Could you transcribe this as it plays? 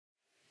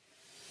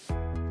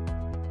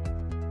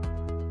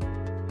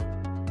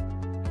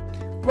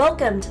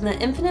Welcome to the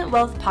Infinite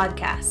Wealth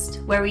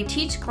Podcast, where we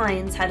teach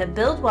clients how to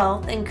build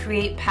wealth and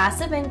create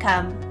passive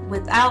income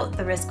without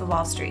the risk of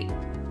Wall Street.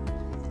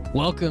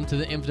 Welcome to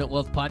the Infinite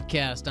Wealth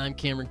Podcast. I'm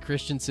Cameron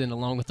Christensen,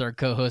 along with our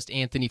co-host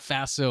Anthony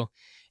Pfau,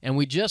 and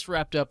we just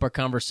wrapped up our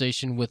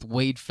conversation with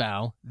Wade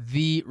Pfau,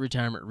 the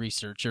retirement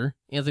researcher.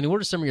 Anthony, what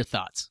are some of your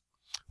thoughts?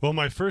 Well,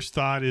 my first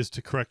thought is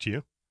to correct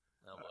you.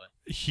 Oh boy.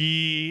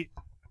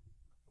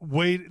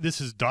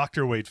 This is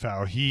Dr. Wade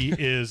Pfau. He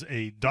is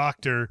a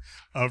doctor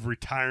of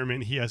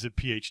retirement. He has a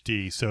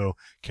PhD. So,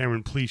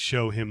 Cameron, please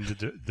show him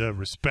the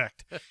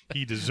respect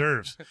he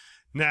deserves.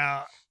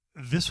 Now,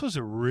 this was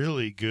a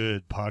really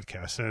good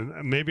podcast,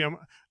 and maybe I'm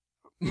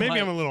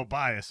a little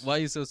biased. Why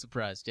are you so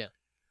surprised? Yeah.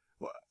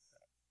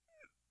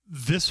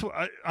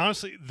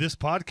 Honestly, this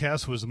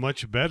podcast was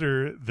much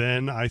better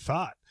than I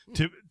thought.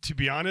 To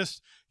be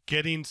honest,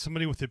 getting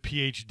somebody with a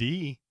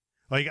PhD.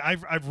 Like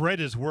I've read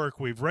his work,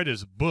 we've read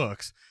his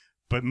books,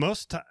 but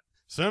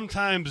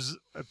sometimes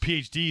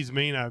PhDs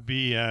may not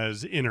be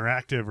as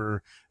interactive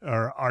or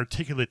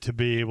articulate to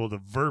be able to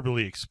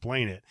verbally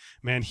explain it.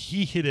 Man,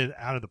 he hit it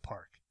out of the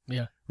park.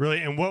 Yeah,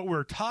 really. And what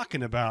we're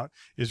talking about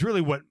is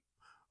really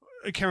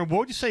Cameron, what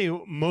would you say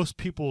most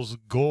people's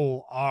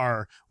goal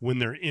are when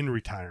they're in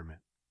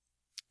retirement?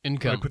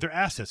 Income, like with their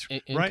assets,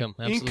 right? Income,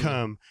 absolutely.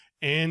 Income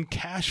and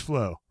cash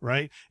flow,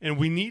 right? And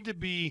we need to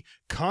be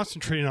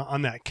concentrating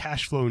on that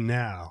cash flow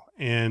now.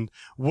 And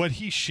what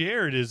he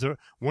shared is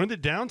one of the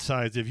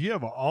downsides, if you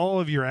have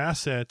all of your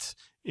assets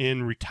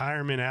in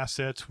retirement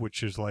assets,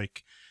 which is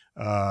like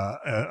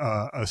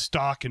a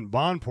stock and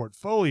bond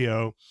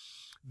portfolio,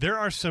 there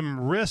are some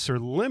risks or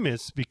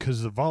limits because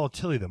of the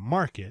volatility of the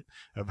market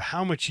of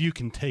how much you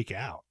can take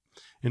out.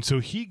 And so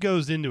he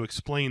goes in to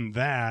explain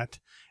that,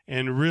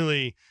 and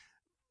really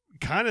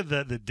kind of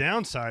the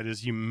downside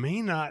is you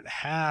may not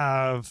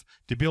have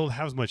to be able to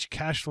have as much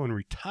cash flow in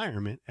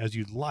retirement as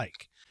you'd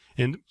like.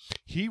 And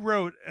he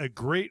wrote a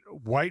great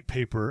white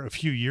paper a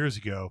few years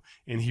ago,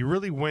 and he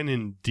really went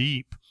in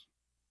deep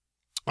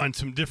on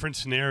some different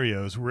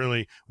scenarios.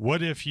 Really,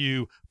 what if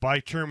you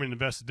buy term and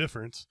invest the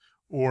difference?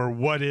 Or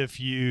what if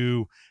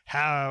you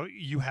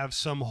have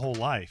some whole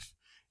life?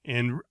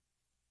 And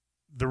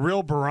the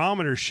real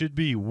barometer should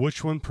be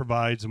which one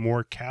provides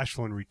more cash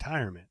flow in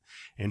retirement.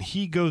 And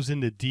he goes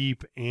into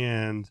deep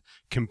and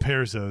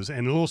compares those.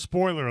 And a little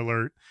spoiler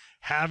alert,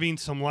 having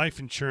some life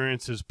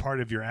insurance as part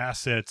of your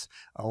assets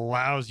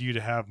allows you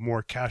to have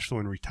more cash flow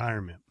in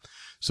retirement.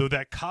 So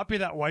that copy of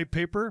that white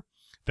paper,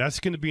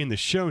 that's going to be in the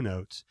show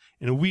notes.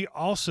 And we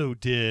also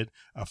did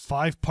a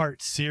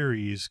 5-part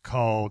series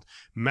called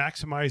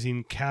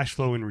Maximizing Cash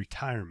Flow in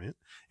Retirement.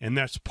 And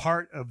that's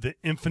part of the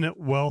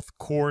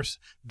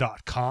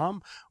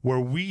infinitewealthcourse.com, where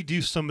we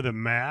do some of the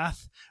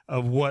math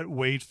of what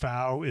Wade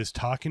Pfau is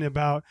talking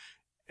about.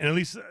 And at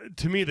least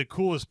to me, the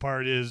coolest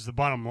part is the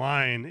bottom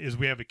line is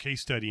we have a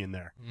case study in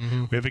there.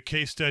 Mm-hmm. We have a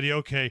case study.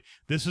 Okay,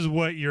 this is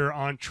what you're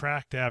on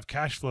track to have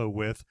cash flow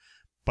with.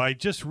 By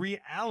just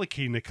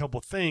reallocating a couple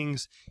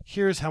things,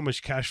 here's how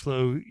much cash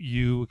flow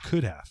you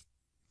could have.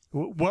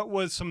 What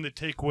was some of the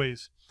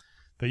takeaways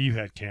that you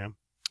had, Cam?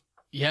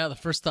 Yeah, the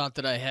first thought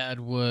that I had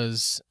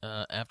was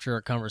after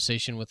our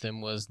conversation with him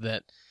was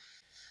that,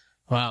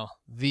 wow,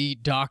 the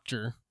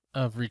doctor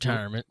of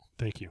retirement.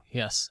 Thank you.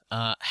 Yes,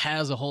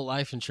 has a whole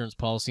life insurance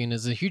policy and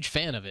is a huge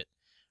fan of it,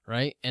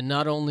 right? And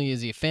not only is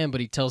he a fan,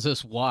 but he tells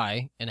us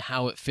why and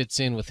how it fits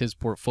in with his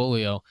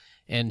portfolio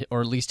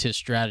or at least his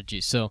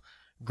strategy. So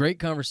great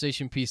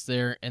conversation piece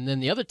there. And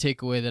then the other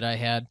takeaway that I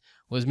had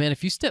was, man,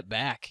 if you step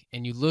back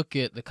and you look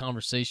at the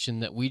conversation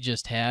that we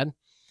just had,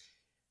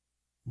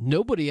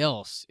 nobody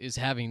else is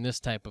having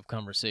this type of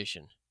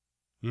conversation,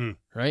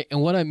 right?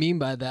 And what I mean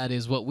by that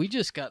is what we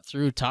just got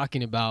through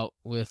talking about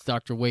with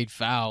Dr. Wade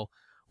Pfau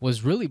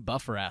was really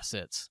buffer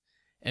assets.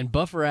 And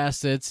buffer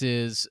assets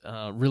is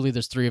really,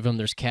 there's 3 of them.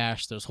 There's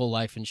cash, there's whole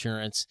life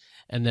insurance,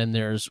 and then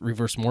there's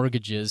reverse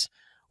mortgages.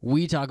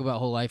 We talk about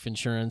whole life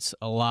insurance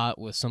a lot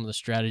with some of the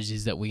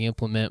strategies that we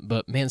implement,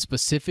 but man,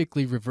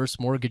 specifically reverse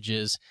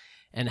mortgages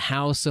and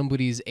how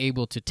somebody's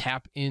able to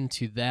tap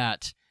into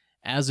that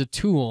as a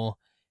tool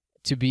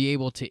to be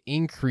able to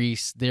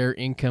increase their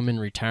income in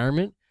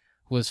retirement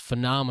was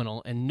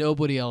phenomenal, and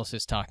nobody else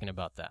is talking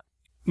about that.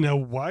 Now,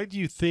 why do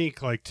you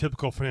think like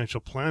typical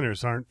financial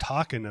planners aren't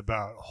talking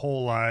about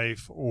whole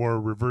life or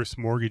reverse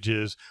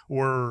mortgages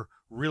or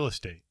real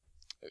estate?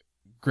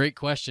 Great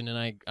question,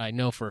 and I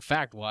know for a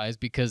fact why is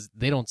because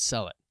they don't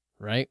sell it,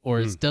 right?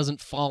 Or it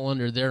doesn't fall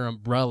under their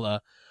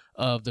umbrella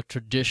of the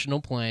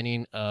traditional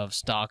planning of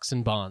stocks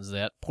and bonds.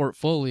 That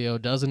portfolio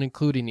doesn't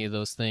include any of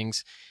those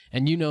things.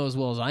 And you know as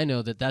well as I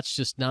know that that's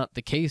just not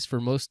the case for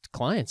most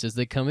clients as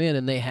they come in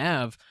and they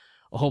have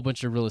a whole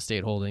bunch of real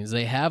estate holdings.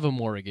 They have a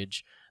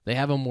mortgage. They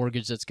have a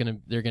mortgage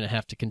they're going to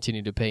have to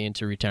continue to pay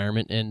into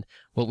retirement. And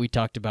what we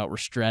talked about were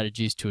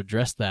strategies to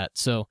address that.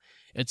 So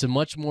it's a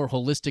much more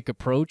holistic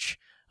approach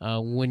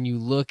when you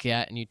look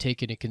at and you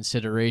take into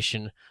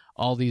consideration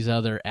all these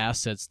other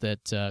assets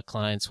that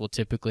clients will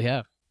typically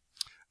have.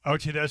 I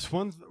would say that's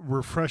one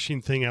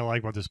refreshing thing I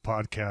like about this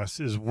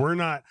podcast is we're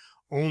not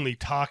only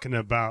talking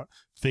about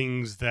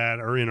things that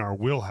are in our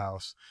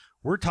wheelhouse.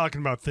 We're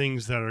talking about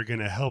things that are going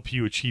to help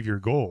you achieve your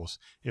goals.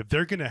 If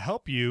they're going to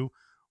help you,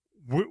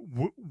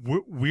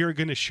 we are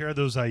going to share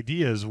those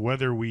ideas,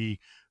 whether we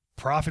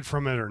profit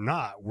from it or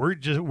not. We're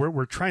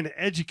trying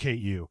to educate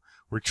you.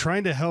 We're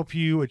trying to help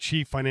you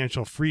achieve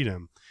financial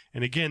freedom.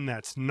 And again,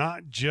 that's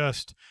not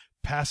just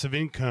passive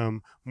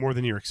income more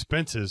than your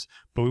expenses,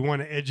 but we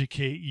want to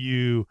educate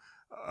you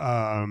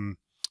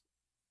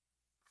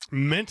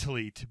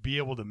mentally to be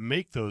able to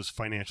make those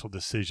financial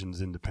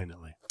decisions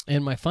independently.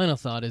 And my final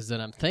thought is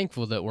that I'm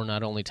thankful that we're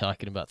not only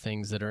talking about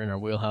things that are in our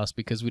wheelhouse,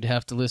 because we'd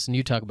have to listen to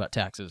you talk about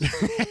taxes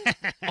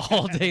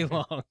all day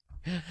long.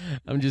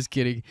 I'm just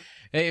kidding.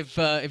 Hey,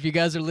 if you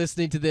guys are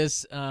listening to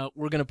this,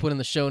 we're going to put in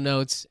the show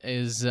notes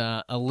is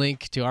a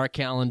link to our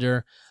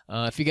calendar.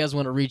 If you guys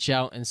want to reach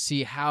out and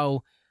see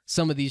how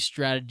some of these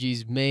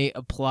strategies may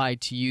apply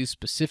to you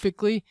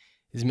specifically,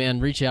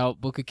 reach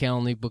out, book a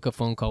calendar, book a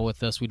phone call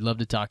with us. We'd love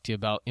to talk to you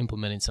about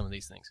implementing some of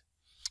these things.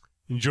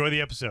 Enjoy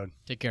the episode.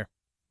 Take care.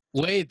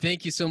 Wade,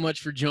 thank you so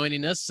much for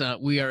joining us.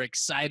 We are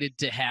excited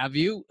to have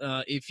you.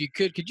 If you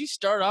could you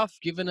start off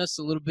giving us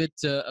a little bit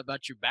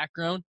about your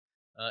background?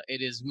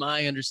 It is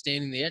my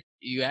understanding that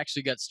you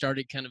actually got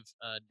started kind of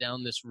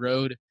down this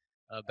road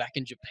back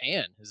in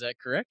Japan. Is that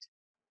correct?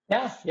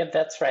 Yeah, yep,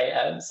 that's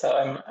right.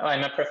 So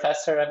I'm a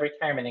professor of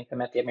retirement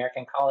income at the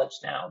American College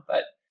now.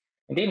 But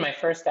indeed, my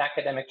first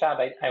academic job,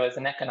 I was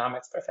an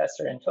economics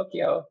professor in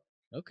Tokyo.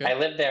 Okay. I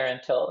lived there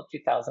until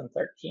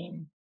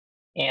 2013,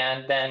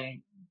 and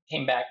then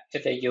came back to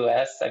the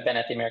U.S. I've been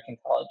at the American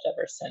College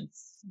ever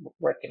since,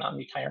 working on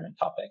retirement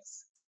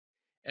topics.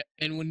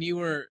 And when you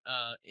were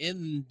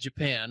in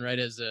Japan, right,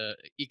 as a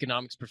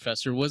economics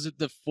professor, was it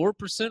the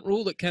 4%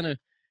 rule that kind of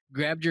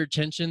grabbed your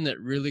attention, that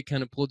really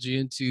kind of pulled you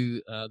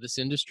into this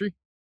industry?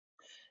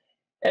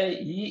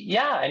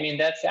 Yeah, I mean,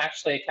 that's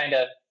actually kind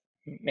of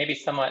maybe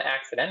somewhat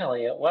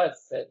accidentally it was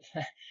that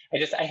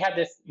I had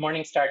this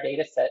Morningstar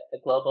data set, the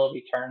global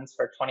returns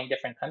for 20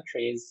 different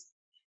countries.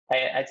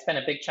 I'd spent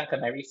a big chunk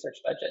of my research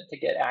budget to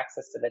get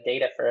access to the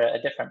data for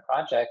a different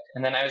project.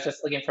 And then I was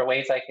just looking for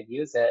ways I could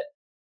use it.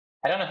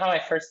 I don't know how I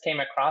first came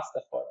across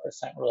the 4%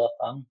 rule of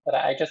thumb, but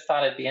I just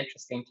thought it'd be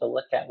interesting to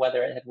look at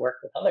whether it had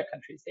worked with other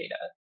countries' data.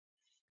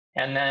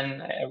 And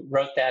then I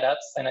wrote that up,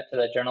 sent it to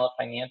the Journal of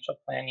Financial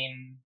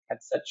Planning, had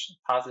such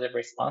a positive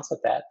response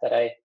with that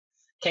I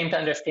came to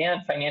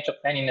understand financial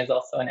planning is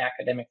also an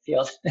academic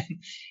field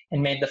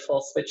and made the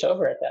full switch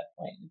over at that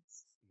point.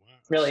 It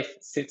really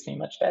suits me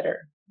much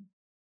better.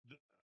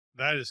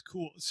 That is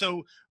cool.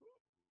 So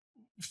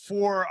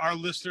for our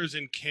listeners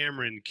in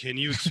Cameron, can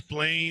you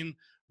explain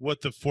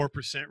what the 4%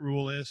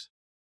 rule is?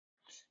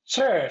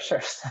 Sure.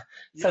 So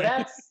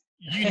that's...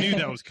 You knew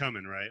that was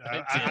coming, right?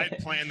 I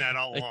planned that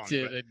all along.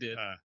 I did.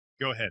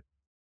 Go ahead.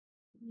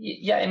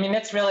 Yeah, I mean,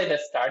 it's really the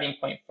starting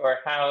point for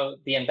how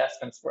the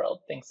investments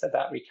world thinks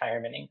about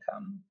retirement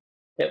income.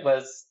 It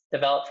was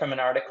developed from an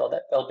article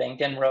that Bill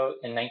Bengen wrote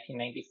in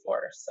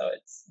 1994. So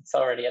it's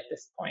already at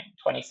this point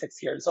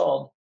 26 years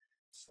old.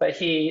 But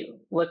he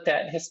looked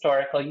at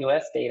historical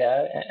US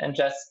data and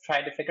just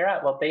tried to figure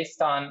out, well,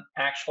 based on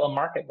actual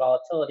market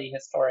volatility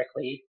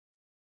historically,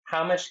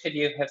 how much could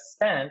you have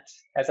spent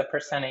as a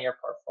percent of your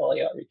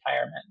portfolio at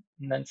retirement,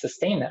 and then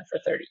sustain that for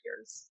 30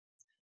 years?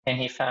 And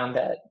he found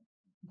that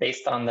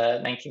based on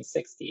the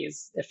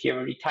 1960s, if you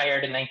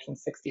retired in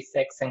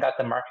 1966 and got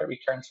the market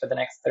returns for the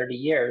next 30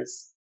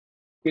 years,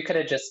 you could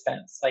have just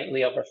spent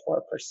slightly over 4%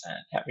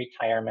 at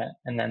retirement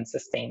and then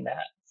sustained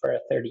that for a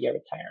 30-year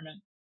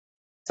retirement.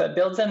 So it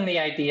builds in the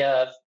idea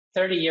of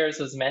 30 years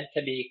was meant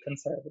to be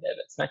conservative.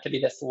 It's meant to be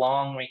this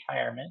long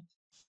retirement.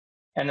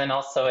 And then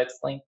also it's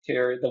linked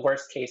to the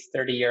worst case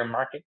 30-year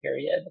market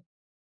period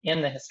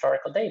in the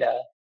historical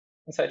data.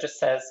 And so it just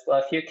says, well,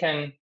 if you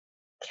can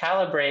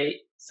calibrate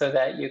so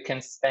that you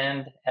can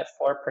spend at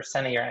 4%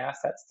 of your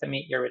assets to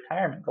meet your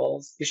retirement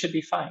goals, you should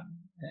be fine.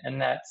 And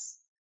that's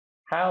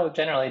how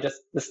generally just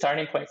the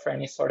starting point for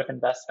any sort of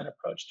investment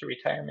approach to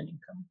retirement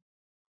income.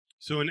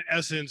 So in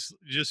essence,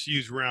 just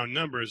use round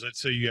numbers. Let's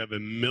say you have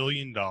 $1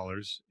 million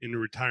in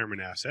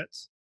retirement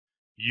assets.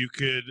 You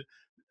could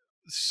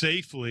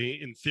safely,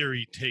 in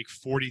theory, take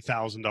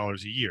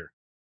 $40,000 a year.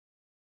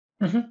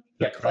 Mm-hmm.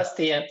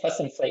 Yeah, plus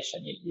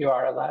inflation. You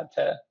are allowed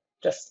to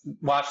just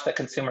watch the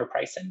consumer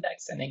price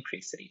index and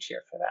increase it each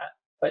year for that.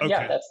 But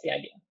yeah, that's the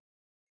idea.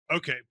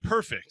 Okay,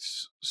 perfect.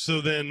 So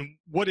then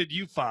what did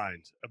you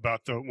find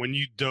about when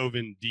you dove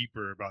in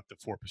deeper about the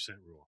 4%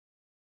 rule?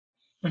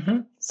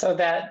 Mm-hmm. So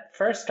that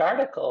first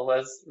article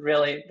was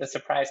really the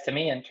surprise to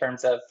me in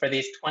terms of, for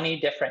these 20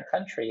 different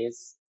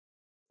countries,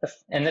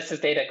 and this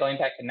is data going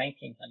back to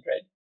 1900,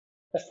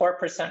 the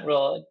 4%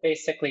 rule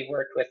basically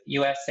worked with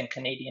US and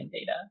Canadian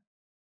data,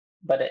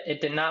 but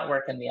it did not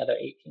work in the other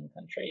 18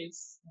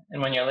 countries.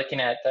 And when you're looking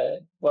at the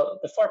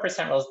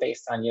 4% rule is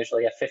based on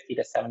usually a 50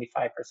 to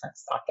 75%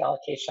 stock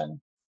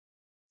allocation.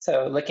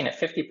 So looking at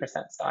 50%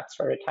 stocks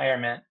for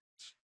retirement,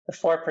 the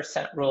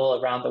 4%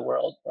 rule around the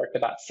world worked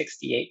about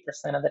 68%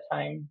 of the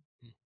time.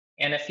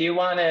 And if you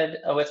wanted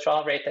a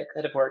withdrawal rate that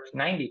could have worked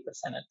 90%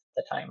 at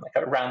the time, like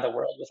around the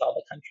world with all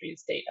the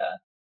countries' data,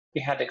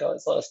 you had to go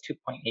as low as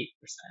 2.8%.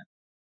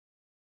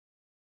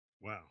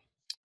 Wow.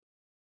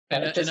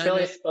 It just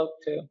really spoke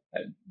to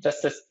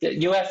just this. The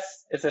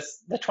U.S.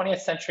 the 20th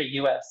century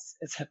U.S.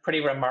 is a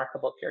pretty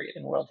remarkable period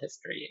in world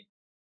history.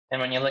 And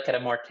when you look at a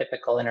more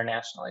typical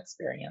international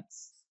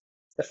experience,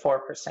 the 4%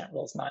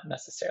 rule is not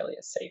necessarily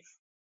as safe.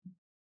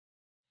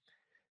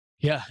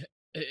 Yeah.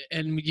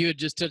 And you had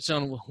just touched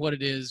on what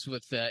it is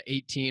with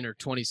 18 or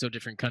 20 so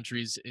different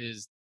countries,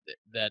 is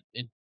that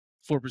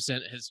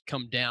 4% has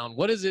come down.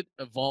 What has it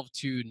evolved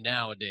to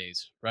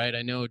nowadays, right?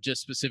 I know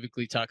just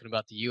specifically talking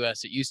about the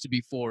U.S., it used to be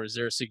 4. Is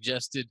there a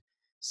suggested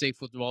safe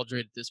withdrawal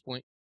rate at this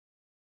point?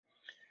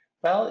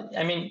 Well,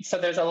 I mean, so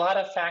there's a lot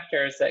of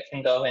factors that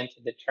can go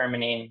into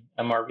determining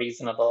a more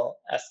reasonable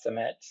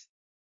estimate.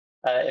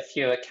 If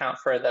you account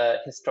for the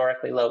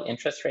historically low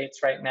interest rates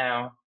right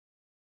now,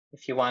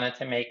 if you wanted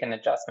to make an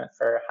adjustment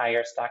for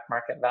higher stock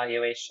market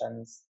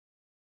valuations,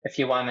 if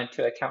you wanted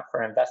to account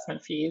for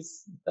investment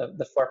fees,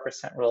 the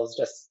 4% rule is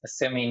just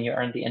assuming you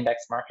earn the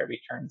index market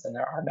returns and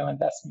there are no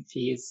investment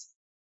fees.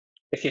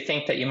 If you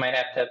think that you might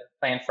have to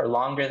plan for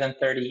longer than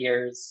 30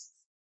 years,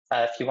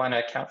 if you want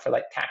to account for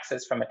like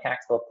taxes from a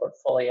taxable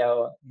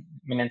portfolio,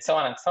 I mean, and so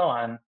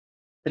on,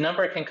 the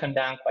number can come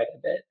down quite a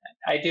bit.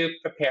 I do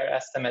prepare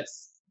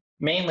estimates,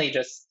 mainly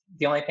just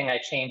the only thing I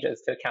change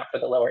is to account for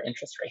the lower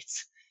interest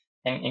rates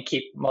and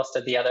keep most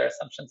of the other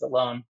assumptions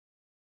alone.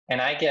 And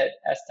I get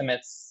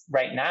estimates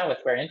right now with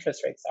where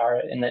interest rates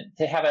are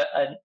to have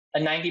a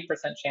 90%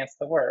 chance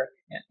to work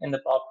in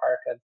the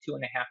ballpark of 2.5%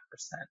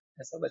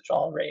 as a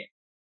withdrawal rate.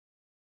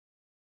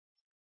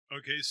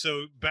 Okay,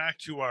 so back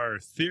to our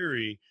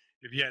theory,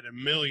 if you had $1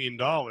 million,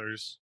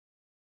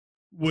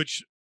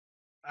 which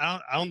I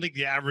don't think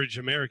the average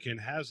American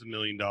has $1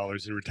 million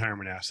in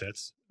retirement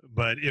assets,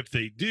 but if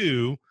they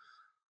do,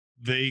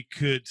 they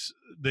could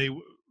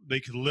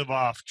live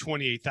off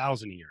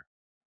 28,000 a year.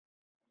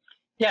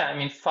 Yeah, I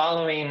mean,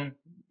 following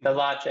the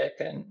logic,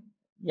 and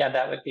yeah,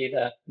 that would be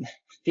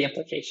the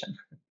implication.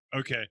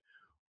 Okay,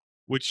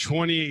 which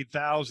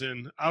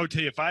 28,000, I would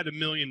tell you, if I had $1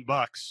 million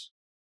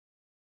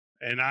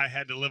and I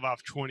had to live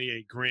off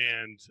 28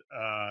 grand,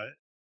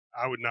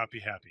 I would not be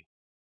happy.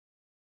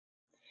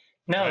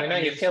 No,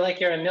 you feel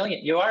like you're a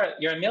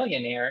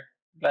millionaire,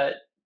 but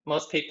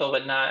most people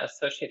would not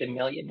associate a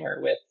millionaire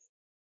with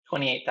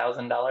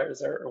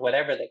 $28,000 or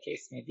whatever the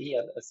case may be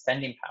of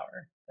spending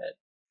power. But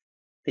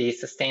the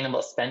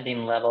sustainable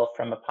spending level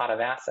from a pot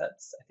of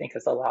assets, I think,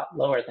 is a lot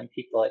lower than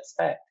people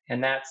expect.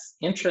 And that's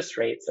interest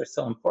rates are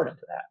so important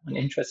to that. When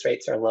interest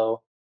rates are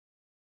low,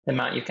 the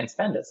amount you can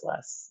spend is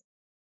less.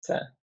 It's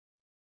a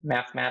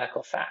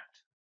mathematical fact.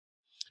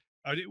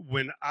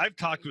 When I've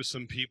talked with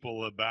some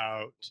people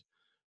about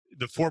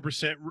the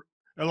 4%,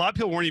 a lot of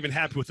people weren't even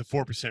happy with the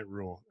 4%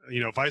 rule.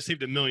 You know, if I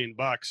saved $1 million,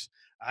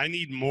 I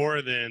need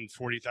more than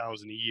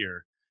 40,000 a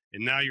year.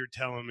 And now you're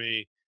telling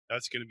me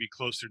that's going to be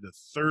closer to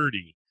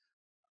 30.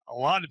 A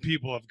lot of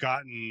people have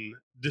gotten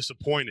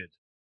disappointed.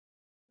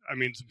 I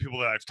mean, some people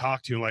that I've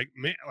talked to, like,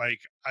 man, like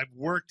I've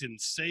worked and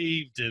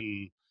saved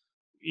and,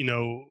 you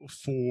know,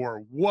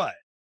 for what?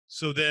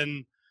 So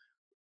then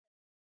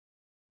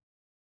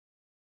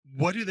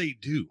what do they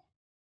do?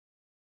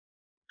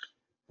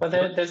 Well,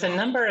 there's a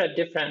number of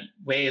different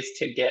ways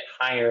to get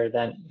higher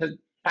than,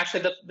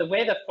 actually the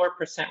way the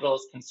 4% rule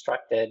is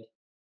constructed,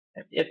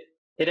 it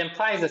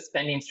implies a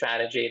spending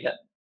strategy that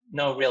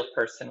no real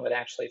person would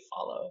actually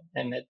follow.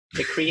 And it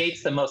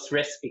creates the most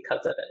risk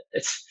because of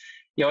it.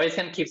 You're always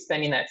going to keep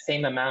spending that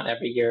same amount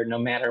every year, no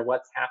matter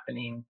what's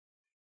happening.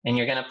 And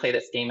you're going to play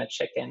this game of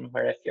chicken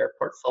where if your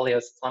portfolio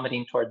is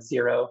plummeting towards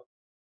zero,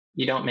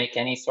 you don't make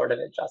any sort of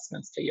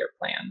adjustments to your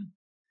plan.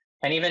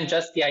 And even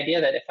just the idea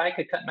that if I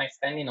could cut my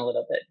spending a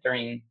little bit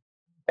during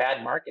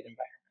bad market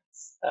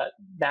environments,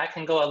 that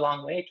can go a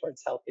long way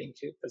towards helping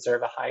to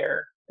preserve a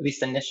higher, at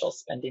least initial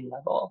spending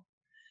level.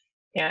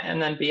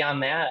 And then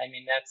beyond that, I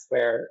mean, that's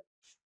where,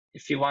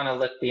 if you want to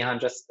look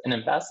beyond just an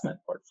investment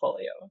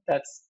portfolio,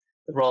 that's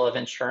the role of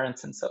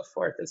insurance and so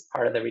forth as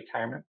part of the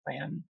retirement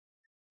plan.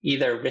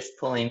 Either risk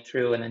pooling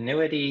through an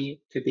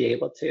annuity to be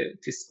able to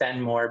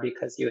spend more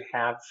because you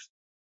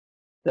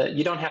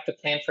don't have to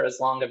plan for as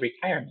long of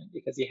retirement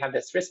because you have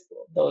this risk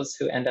pool. Those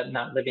who end up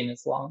not living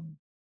as long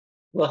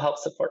will help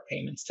support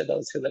payments to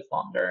those who live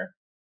longer.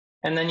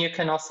 And then you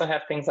can also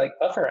have things like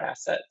buffer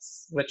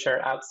assets, which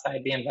are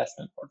outside the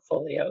investment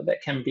portfolio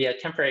that can be a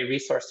temporary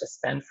resource to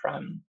spend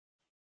from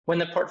when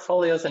the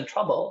portfolio is in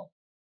trouble.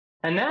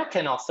 And that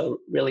can also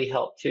really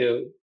help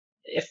to,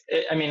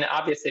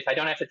 obviously, if I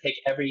don't have to take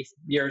every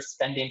year's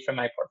spending from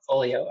my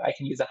portfolio, I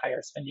can use a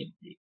higher spending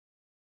rate.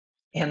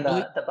 And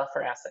the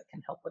buffer asset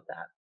can help with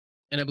that.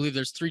 And I believe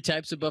there's 3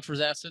 types of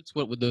buffers assets.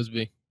 What would those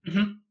be?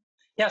 Mm-hmm.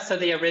 Yeah, so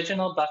the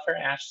original buffer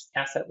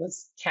asset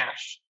was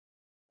cash,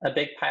 a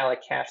big pile of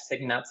cash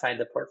sitting outside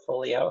the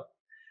portfolio.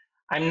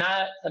 I'm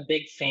not a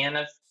big fan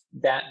of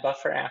that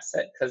buffer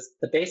asset because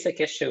the basic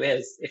issue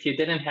is if you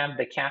didn't have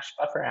the cash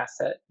buffer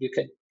asset, you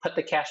could put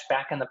the cash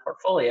back in the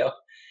portfolio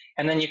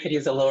And then you could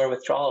use a lower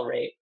withdrawal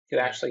rate to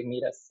actually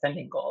meet a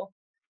spending goal.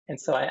 And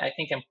so I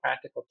think in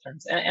practical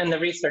terms, and the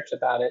research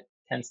about it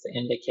tends to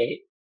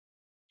indicate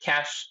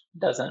cash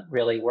doesn't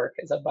really work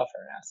as a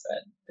buffer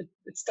asset.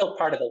 It's still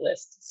part of the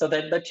list. So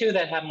the two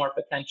that have more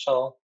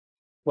potential,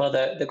 well,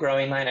 the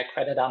growing line of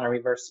credit on a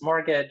reverse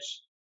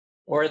mortgage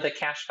or the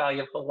cash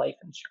value of whole life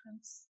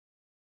insurance.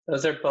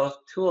 Those are both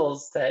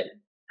tools that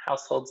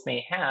households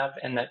may have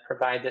and that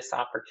provide this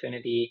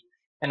opportunity.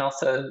 And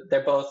also,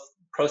 they're both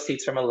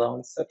proceeds from a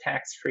loan, so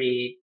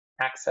tax-free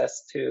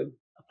access to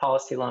a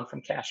policy loan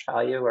from cash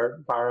value or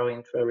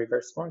borrowing through a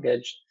reverse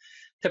mortgage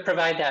to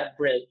provide that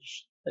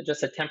bridge,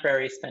 just a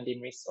temporary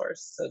spending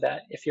resource, so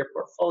that if your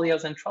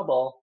portfolio's in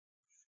trouble,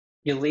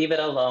 you leave it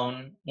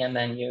alone, and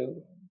then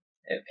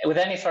with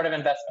any sort of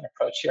investment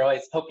approach, you're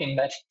always hoping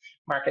that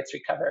markets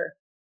recover.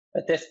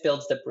 But this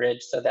builds the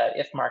bridge so that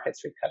if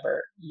markets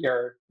recover,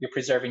 you're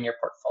preserving your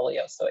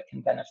portfolio so it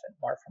can benefit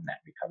more from that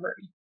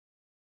recovery.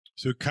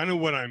 So kind of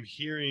what I'm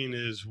hearing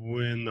is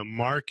when the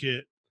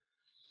market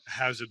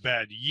has a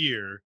bad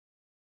year,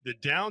 the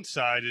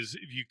downside is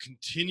if you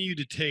continue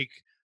to take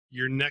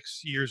your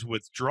next year's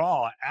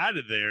withdrawal out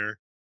of there,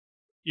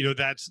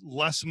 that's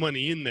less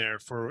money in there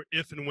for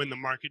if and when the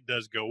market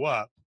does go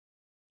up,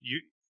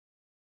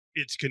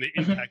 it's going to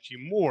impact you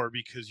more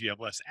because you have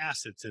less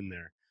assets in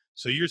there.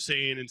 So you're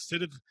saying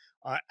instead of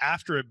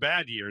after a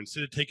bad year,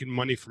 instead of taking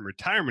money from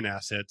retirement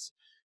assets,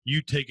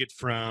 you take it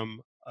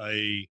from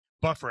a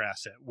buffer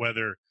asset,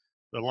 whether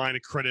the line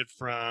of credit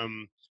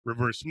from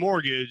reverse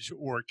mortgage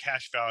or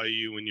cash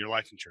value in your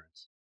life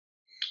insurance.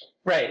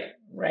 Right.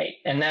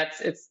 And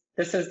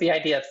this is the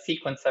idea of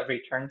sequence of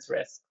returns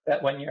risk,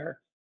 that when you're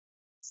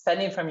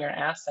spending from your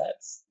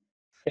assets,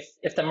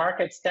 if the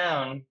market's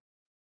down,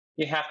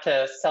 you have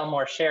to sell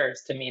more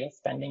shares to meet a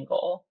spending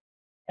goal.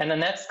 And then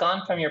that's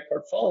gone from your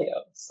portfolio.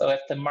 So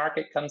if the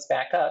market comes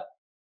back up,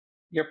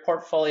 your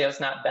portfolio is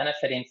not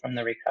benefiting from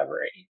the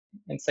recovery.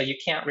 And so you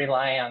can't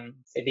rely on,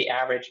 say, the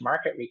average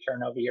market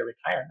return over your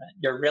retirement.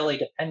 You're really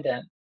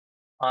dependent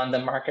on the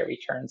market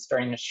returns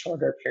during a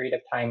shorter period of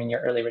time in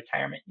your early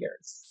retirement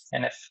years.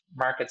 And if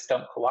markets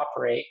don't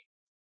cooperate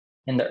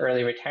in the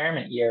early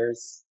retirement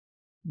years,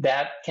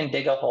 that can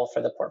dig a hole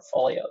for the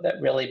portfolio that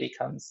really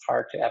becomes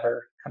hard to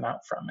ever come out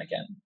from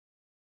again.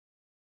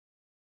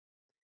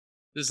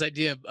 This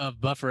idea of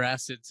buffer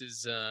assets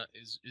is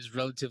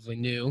relatively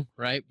new,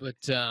 right?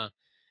 But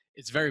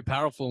it's very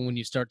powerful when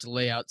you start to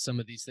lay out some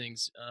of these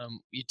things.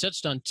 You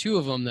touched on two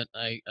of them that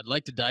I'd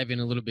like to dive in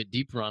a little bit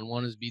deeper on.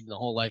 One is being the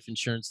whole life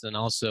insurance, then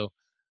also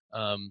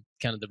kind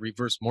of the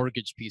reverse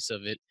mortgage piece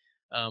of it.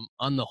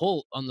 On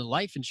the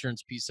life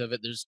insurance piece of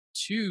it, there's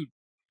two,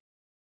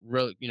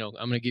 I'm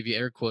going to give you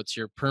air quotes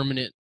here,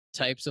 permanent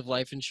types of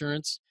life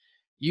insurance.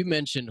 You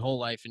mentioned whole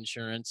life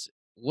insurance.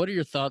 What are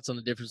your thoughts on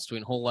the difference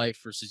between whole life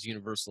versus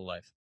universal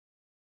life?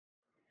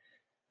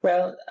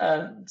 Well,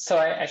 so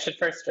I should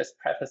first just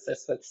preface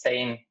this with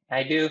saying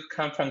I do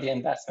come from the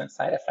investment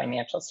side of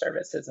financial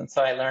services, and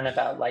so I learn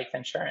about life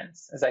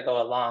insurance as I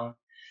go along.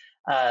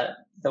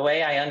 The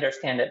way I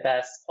understand it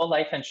best, whole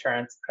life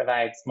insurance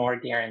provides more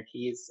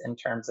guarantees in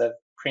terms of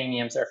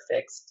premiums are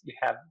fixed, you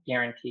have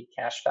guaranteed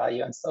cash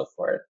value and so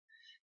forth.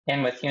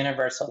 And with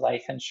universal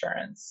life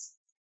insurance,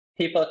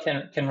 people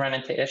can run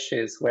into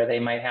issues where they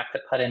might have to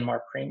put in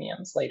more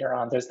premiums later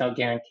on. There's no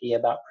guarantee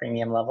about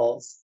premium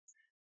levels.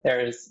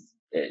 There's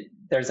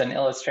an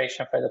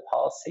illustration for the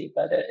policy,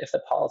 but if the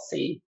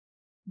policy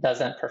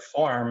doesn't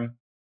perform,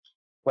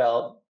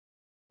 well,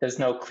 there's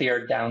no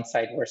clear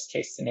downside worst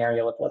case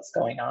scenario with what's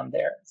going on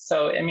there.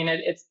 So, I mean,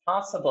 it's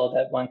possible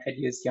that one could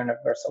use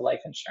universal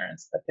life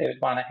insurance, but they would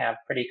want to have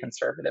pretty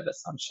conservative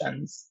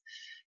assumptions.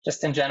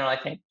 Just in general,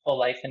 I think whole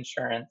life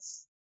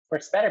insurance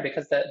works better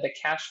because the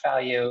cash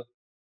value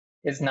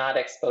is not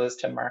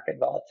exposed to market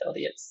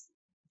volatility. It's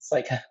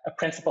like a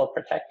principal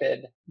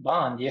protected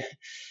bond.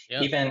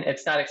 Even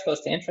it's not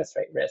exposed to interest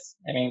rate risk.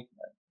 I mean,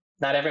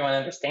 not everyone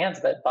understands,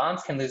 but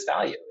bonds can lose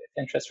value.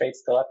 If interest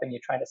rates go up and you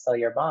try to sell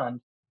your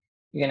bond,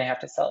 you're going to have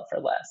to sell it for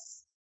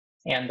less.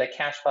 And the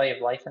cash value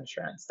of life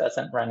insurance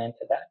doesn't run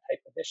into that type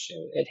of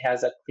issue. It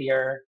has a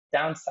clear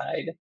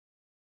downside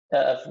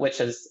of which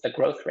is a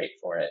growth rate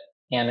for it.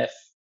 And if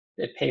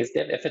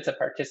it's a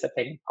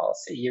participating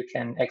policy, you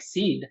can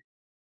exceed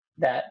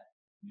that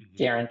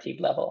guaranteed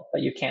level,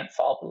 but you can't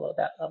fall below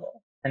that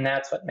level. And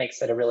that's what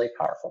makes it a really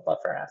powerful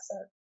buffer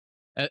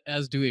asset.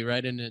 As do we,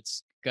 right? And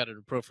it's got an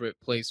appropriate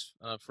place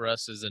for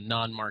us as a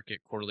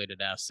non-market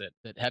correlated asset.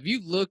 Have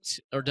you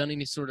looked or done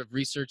any sort of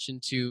research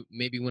into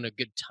maybe when a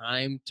good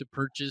time to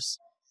purchase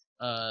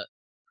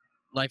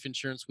life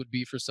insurance would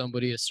be for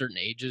somebody at certain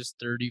ages,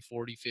 30,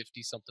 40,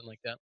 50, something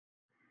like that?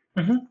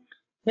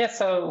 Yeah,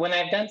 so when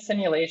I've done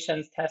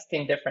simulations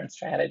testing different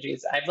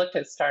strategies, I've looked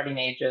at starting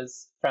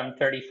ages from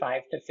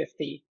 35 to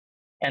 50.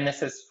 And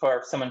this is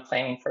for someone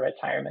planning for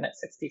retirement at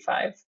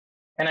 65.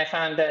 And I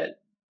found that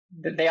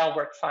they all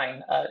work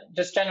fine.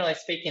 Just generally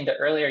speaking, the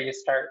earlier you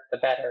start, the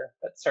better.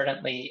 But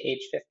certainly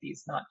age 50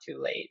 is not too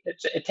late.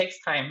 It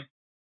takes time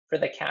for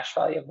the cash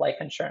value of life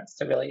insurance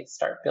to really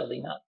start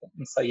building up.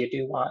 And so you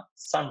do want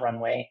some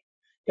runway.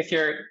 if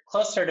you're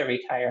closer to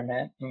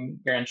retirement and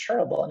you're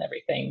insurable and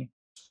everything,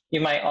 you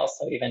might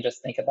also even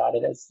just think about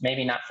it as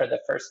maybe not for the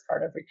first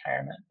part of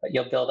retirement, but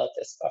you'll build up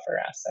this buffer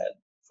asset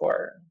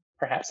for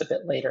perhaps a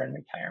bit later in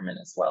retirement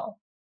as well.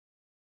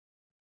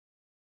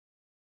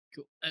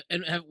 Cool.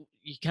 And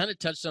you kind of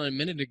touched on a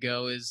minute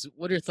ago is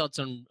what are your thoughts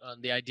on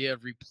the idea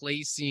of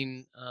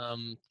replacing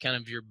kind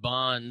of your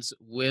bonds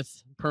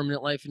with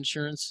permanent life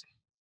insurance?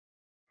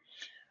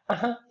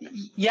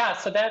 Yeah,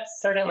 so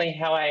that's certainly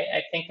how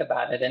I think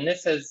about it. And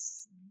this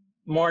is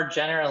more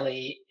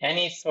generally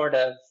any sort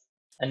of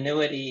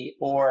annuity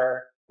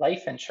or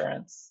life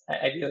insurance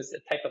I view as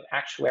a type of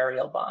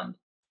actuarial bond.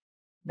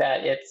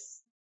 That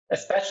it's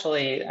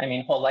especially, I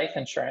mean, whole life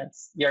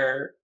insurance,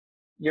 you're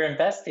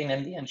investing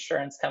in the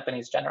insurance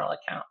company's general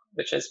account,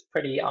 which is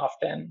pretty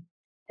often,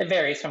 it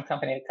varies from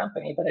company to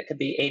company, but it could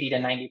be 80 to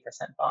 90%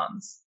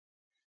 bonds.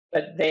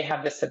 But they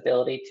have this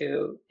ability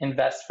to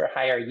invest for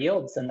higher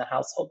yields than the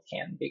household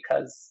can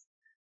because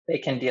they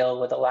can deal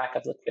with a lack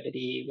of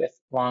liquidity, with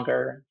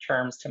longer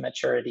terms to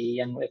maturity,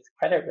 and with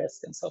credit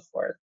risk and so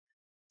forth.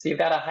 So you've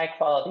got a high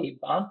quality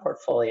bond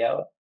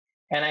portfolio.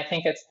 And I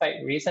think it's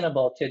quite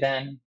reasonable to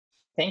then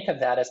think of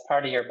that as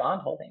part of your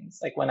bond holdings.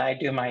 Like when I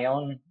do my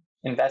own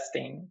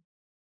investing,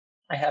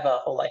 I have a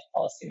whole life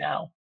policy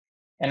now.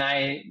 And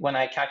when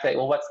I calculate,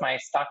 well, what's my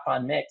stock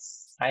bond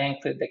mix? I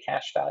include the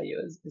cash value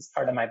as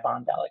part of my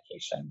bond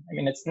allocation. I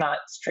mean, it's not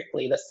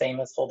strictly the same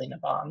as holding a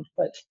bond,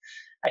 but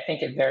I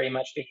think it very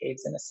much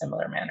behaves in a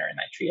similar manner, and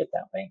I treat it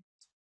that way.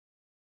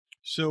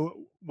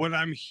 So what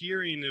I'm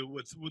hearing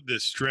with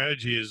this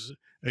strategy is,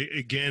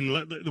 again,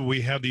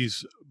 we have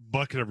these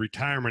bucket of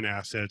retirement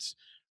assets.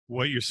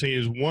 What you're saying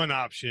is one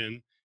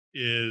option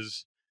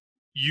is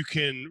you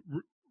can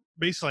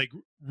basically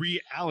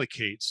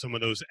reallocate some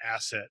of those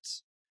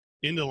assets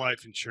into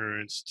life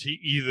insurance to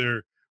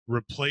either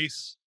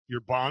replace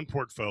your bond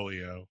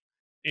portfolio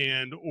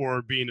and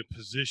or be in a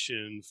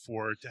position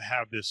to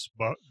have this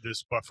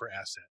buffer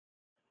asset.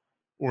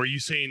 Or are you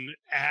saying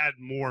add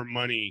more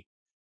money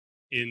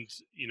in,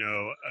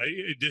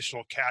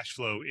 additional cash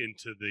flow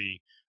into the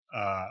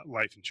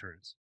life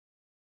insurance?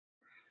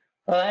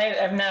 Well,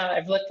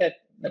 I've looked at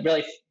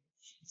really,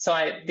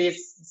 so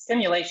these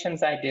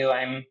simulations I do,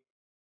 I'm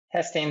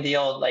testing the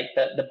old, like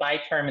the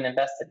buy term and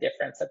invest the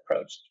difference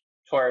approach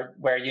toward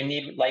where you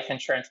need life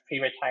insurance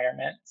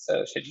pre-retirement.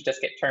 So should you just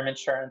get term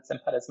insurance and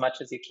put as much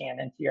as you can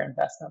into your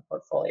investment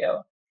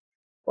portfolio?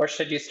 Or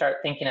should you start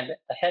thinking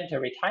ahead to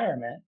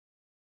retirement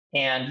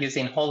and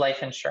using whole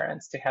life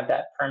insurance to have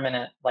that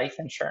permanent life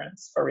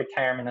insurance for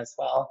retirement as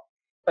well?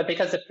 But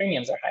because the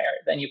premiums are higher,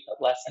 then you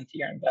put less into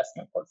your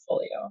investment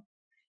portfolio.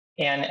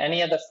 And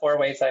any of the four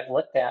ways I've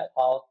looked at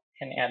all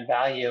can add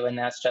value, and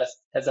that's just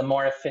as a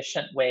more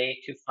efficient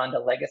way to fund a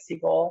legacy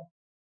goal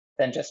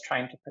than just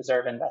trying to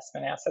preserve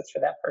investment assets for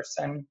that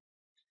person.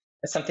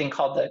 There's something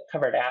called the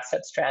covered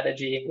asset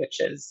strategy, which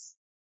is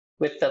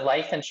with the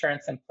life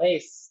insurance in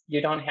place,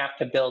 you don't have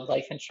to build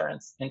life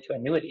insurance into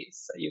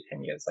annuities. So you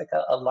can use like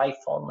a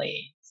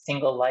life-only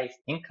single life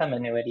income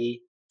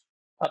annuity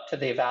up to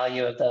the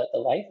value of the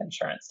life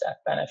insurance death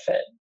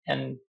benefit.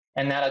 And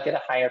that'll get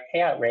a higher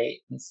payout rate.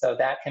 And so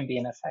that can be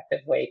an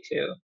effective way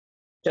to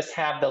just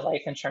have the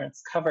life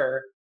insurance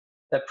cover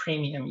the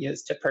premium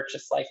used to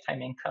purchase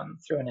lifetime income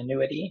through an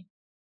annuity.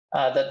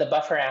 The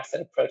buffer asset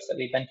approach that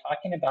we've been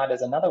talking about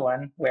is another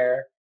one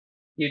where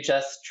you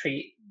just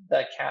treat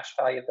the cash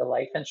value of the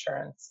life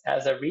insurance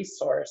as a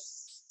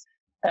resource.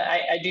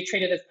 I do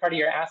treat it as part of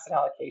your asset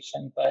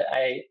allocation, but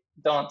I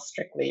don't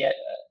strictly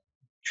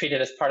treat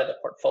it as part of the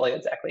portfolio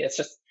exactly.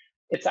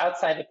 It's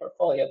outside the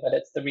portfolio, but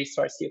it's the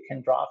resource you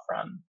can draw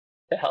from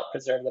to help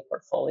preserve the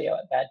portfolio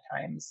at bad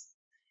times.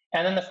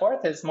 And then the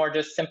fourth is more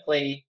just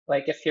simply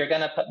like if you're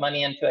going to put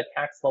money into a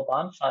taxable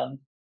bond fund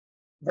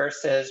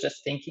versus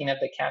just thinking of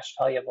the cash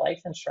value of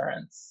life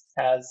insurance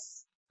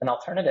as an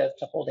alternative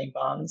to holding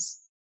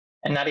bonds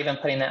and not even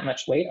putting that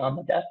much weight on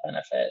the death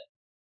benefit,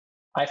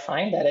 I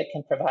find that it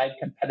can provide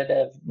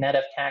competitive net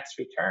of tax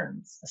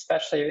returns,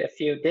 especially if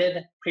you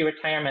did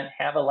pre-retirement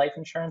have a life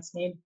insurance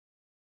need.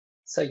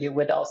 So you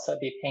would also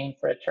be paying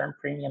for a term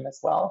premium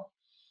as well.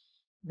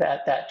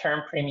 That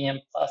term premium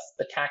plus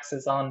the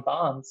taxes on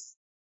bonds,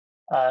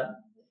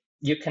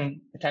 you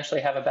can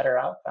potentially have a better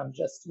outcome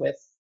just with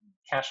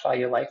cash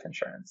value life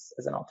insurance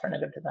as an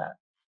alternative to that.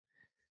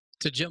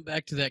 To jump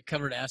back to that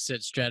covered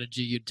asset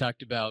strategy, you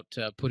talked about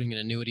putting an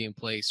annuity in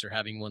place or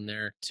having one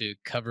there to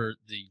cover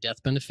the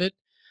death benefit.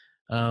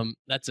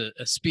 That's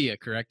a SPIA,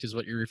 correct, is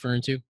what you're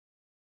referring to?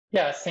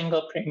 Yeah, a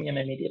single premium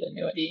immediate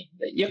annuity.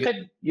 You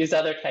could use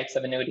other types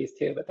of annuities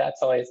too, but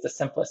that's always the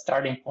simplest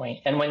starting point.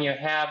 And when you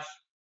have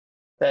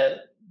the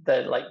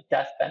like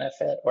death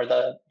benefit or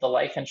the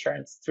life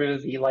insurance through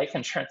the life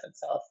insurance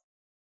itself,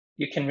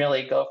 you can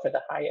really go for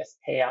the highest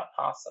payout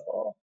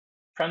possible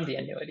from the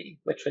annuity,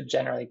 which would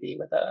generally be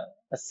with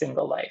a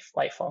single life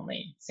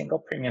only, single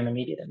premium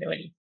immediate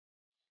annuity.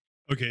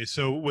 Okay,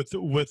 so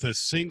with a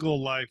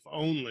single life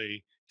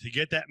only, to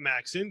get that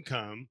max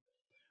income,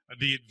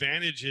 the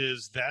advantage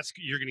is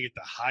you're going to get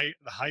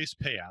the highest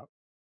payout.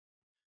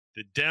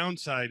 The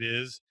downside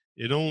is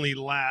it only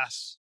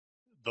lasts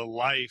the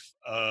life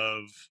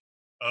of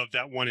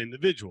that one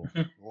individual.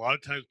 Mhm. A lot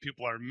of times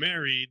people are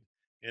married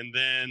and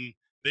then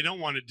they don't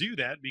want to do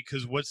that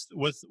because what's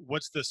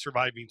the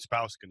surviving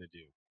spouse going to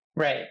do?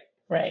 Right,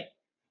 right.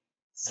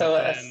 But So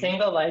a then,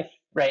 single life,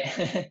 right?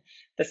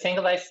 The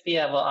single life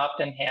SPIA will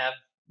often have,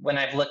 when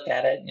I've looked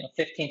at it,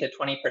 15 to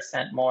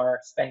 20% more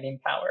spending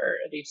power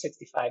at age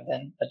 65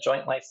 than a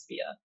joint life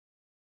SPIA.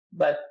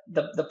 But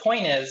the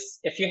point is,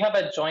 if you have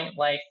a joint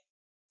life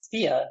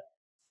SPIA,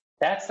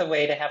 that's a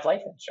way to have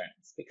life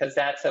insurance because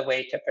that's a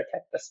way to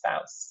protect the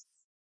spouse.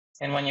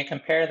 And when you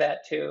compare that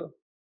to,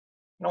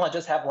 I'll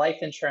just have life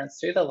insurance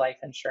through the life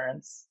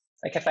insurance.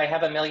 Like if I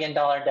have $1 million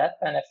death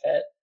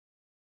benefit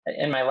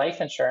in my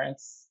life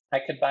insurance, I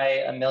could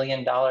buy $1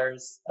 million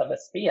of a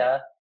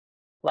SPIA,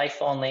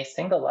 life only,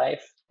 single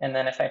life. And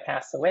then if I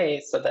pass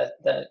away, so that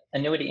the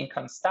annuity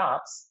income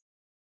stops,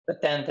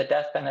 but then the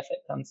death benefit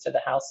comes to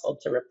the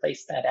household to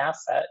replace that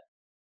asset.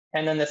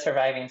 And then the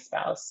surviving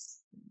spouse,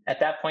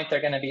 at that point,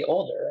 they're going to be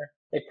older.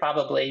 They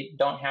probably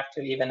don't have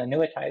to even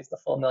annuitize the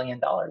full $1 million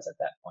at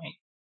that point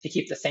to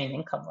keep the same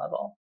income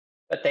level.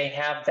 But they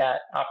have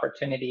that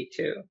opportunity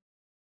to,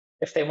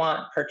 if they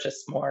want,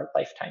 purchase more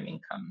lifetime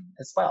income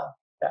as well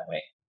that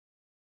way.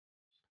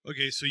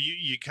 okay, so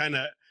you kind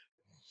of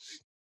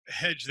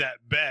hedge that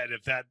bet.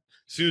 If that,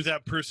 as soon as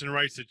that person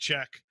writes a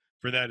check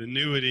for that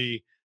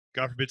annuity,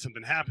 God forbid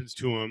something happens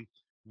to them,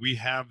 we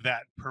have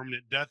that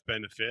permanent death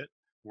benefit,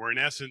 where in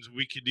essence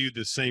we could do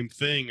the same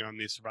thing on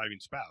the surviving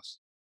spouse.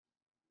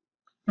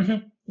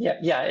 Mm-hmm.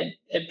 Yeah,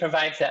 it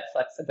provides that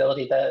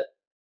flexibility.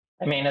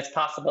 It's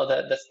possible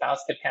that the spouse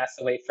could pass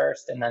away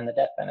first and then the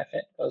death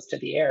benefit goes to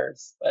the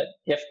heirs. But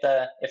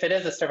if it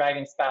is a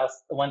surviving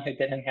spouse, the one who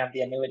didn't have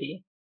the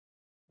annuity,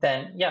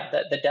 then yeah,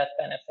 the death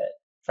benefit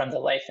from the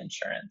life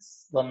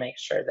insurance will make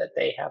sure that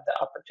they have the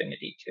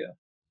opportunity to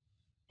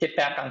get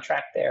back on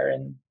track there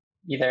and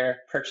either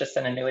purchase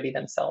an annuity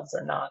themselves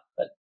or not,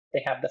 but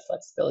they have the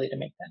flexibility to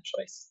make that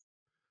choice.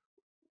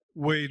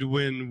 Wade,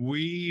 when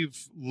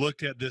we've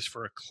looked at this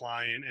for a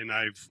client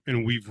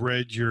and we've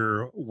read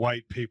your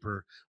white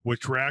paper,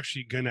 which we're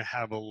actually going to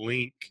have a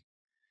link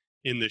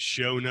in the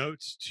show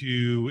notes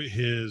to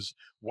his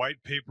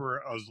white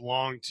paper as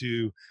long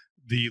to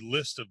the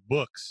list of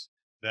books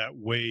that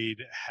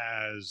Wade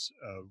has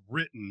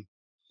written.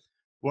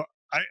 Well,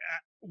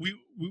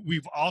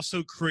 we've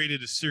also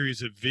created a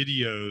series of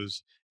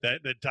videos that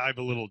dive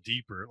a little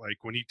deeper, like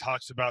when he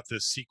talks about the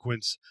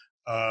sequence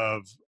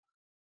of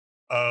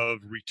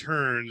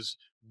returns,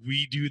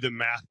 we do the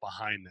math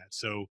behind that.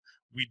 So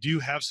we do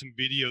have some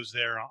videos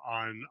there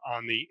on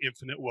the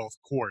Infinite Wealth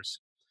course.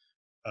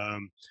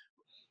 To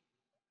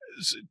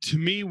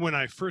me, when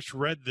I first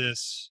read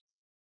this,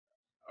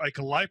 like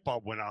a light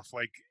bulb went off.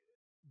 Like,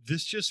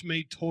 this just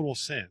made total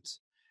sense.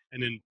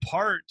 And in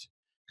part,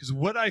 because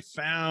what I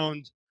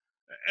found,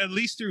 at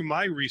least through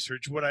my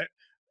research, what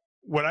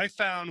I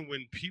found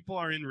when people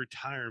are in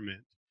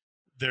retirement,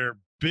 their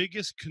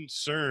biggest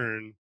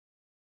concern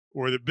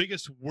or the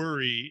biggest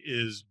worry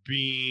is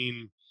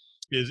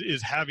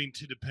having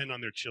to depend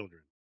on their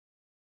children.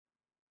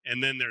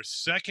 And then their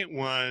second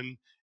one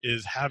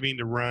is having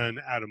to run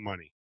out of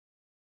money.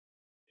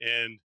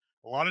 And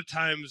a lot of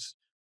times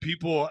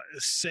people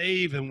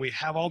save and we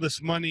have all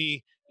this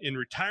money in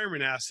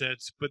retirement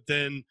assets, but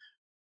then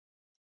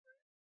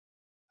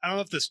I don't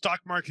know if the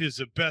stock market is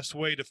the best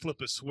way to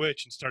flip a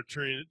switch and start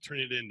turning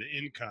it into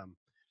income.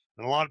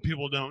 And a lot of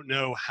people don't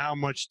know how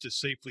much to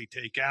safely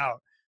take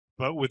out.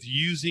 But with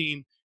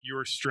using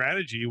your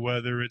strategy,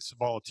 whether it's a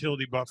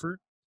volatility buffer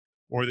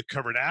or the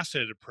covered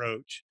asset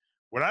approach,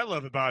 what I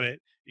love about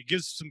it, it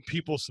gives some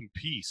people some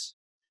peace.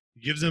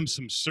 It gives them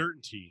some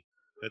certainty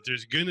that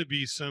there's going to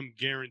be some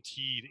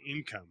guaranteed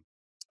income.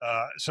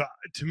 So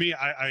to me,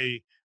 I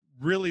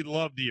really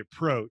love the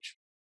approach.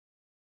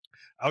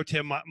 I would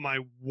tell my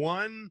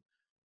one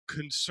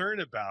concern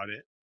about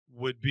it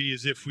would be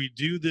is if we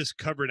do this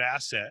covered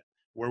asset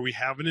where we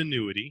have an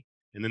annuity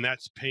and then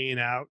that's paying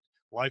out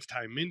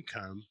lifetime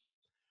income,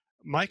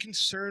 my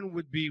concern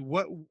would be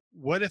what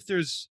if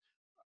there's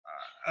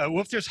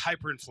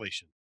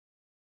hyperinflation?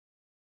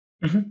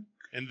 Mm-hmm.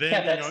 And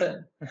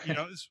then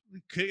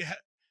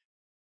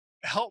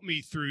help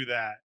me through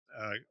that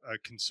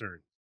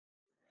concern.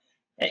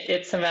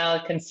 It's a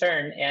valid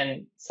concern,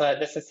 and so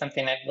this is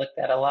something I've looked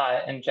at a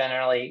lot and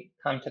generally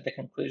come to the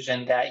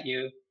conclusion that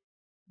you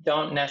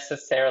don't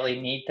necessarily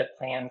need to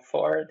plan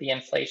for the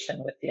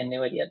inflation with the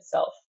annuity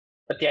itself.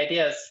 But the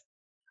idea is,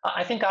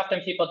 I think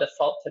often people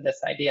default to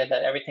this idea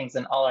that everything's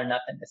an all or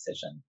nothing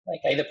decision. Like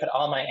I either put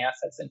all my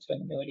assets into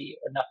an annuity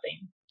or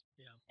nothing.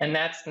 Yeah. And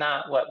that's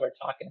not what we're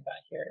talking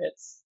about here.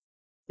 It's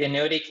the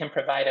annuity can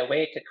provide a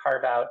way to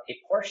carve out a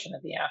portion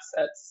of the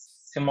assets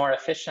to more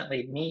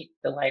efficiently meet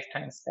the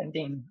lifetime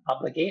spending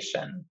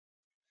obligation,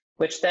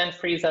 which then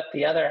frees up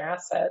the other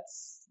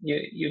assets.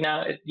 You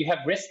have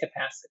risk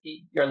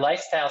capacity. Your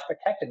lifestyle is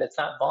protected. It's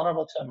not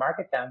vulnerable to a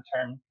market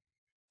downturn.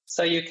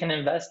 so you can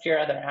invest your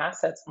other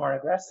assets more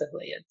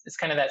aggressively. It's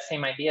kind of that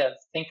same idea of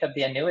think of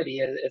the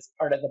annuity as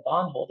part of the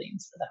bond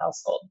holdings for the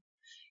household.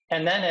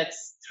 And then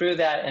it's through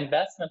that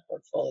investment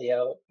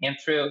portfolio and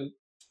through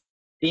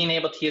being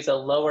able to use a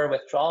lower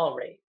withdrawal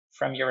rate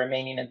from your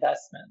remaining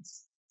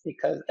investments,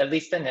 because at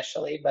least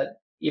initially, but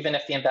even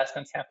if the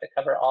investments have to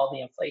cover all the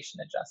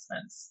inflation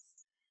adjustments,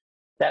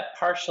 that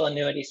partial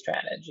annuity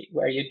strategy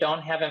where you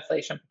don't have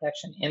inflation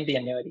protection in the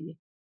annuity,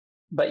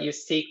 but you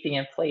seek the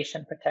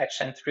inflation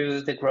protection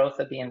through the growth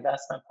of the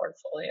investment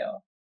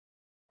portfolio.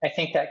 I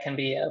think that can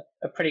be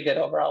a pretty good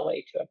overall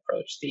way to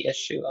approach the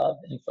issue of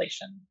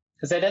inflation.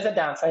 Because it is a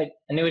downside.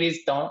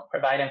 Annuities don't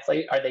provide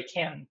inflation, or they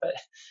can, but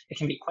it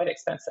can be quite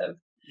expensive.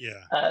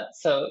 Yeah.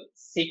 So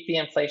seek the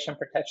inflation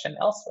protection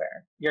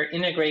elsewhere. You're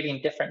integrating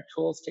different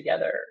tools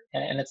together,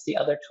 and it's the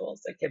other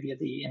tools that give you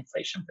the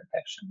inflation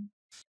protection.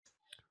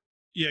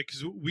 Yeah,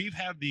 because we've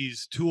had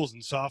these tools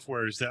and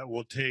softwares that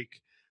will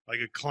take like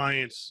a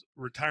client's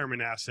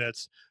retirement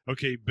assets,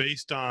 okay,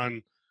 based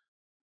on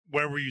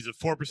where we use a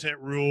 4%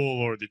 rule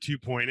or the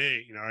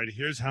 2.8, you know, right,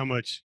 here's how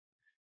much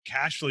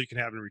cash flow you can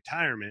have in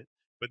retirement.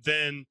 But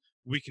then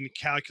we can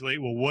calculate,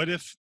 well, what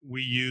if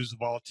we use the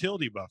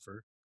volatility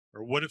buffer,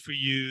 or what if we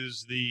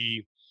use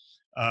the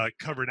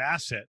covered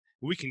asset?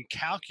 We can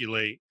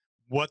calculate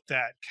what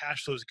that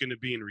cash flow is going to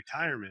be in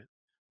retirement.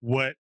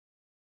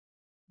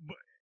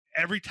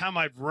 Every time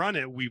I've run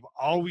it, we've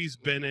always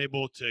been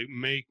able to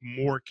make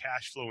more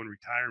cash flow in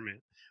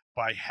retirement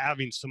by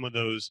having some of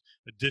those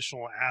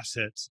additional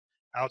assets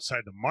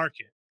outside the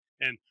market.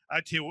 And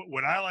I tell you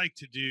what I like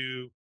to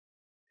do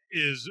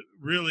is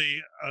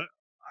really,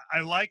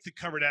 I like the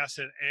covered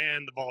asset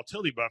and the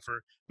volatility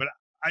buffer, but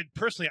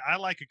I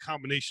like a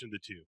combination of the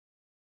two,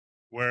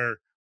 where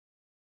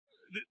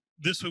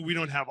this way we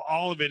don't have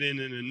all of it in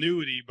an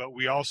annuity, but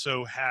we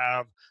also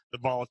have the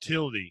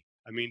volatility.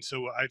 I mean,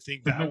 so I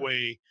think that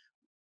way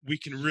we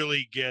can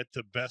really get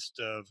the best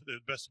of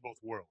both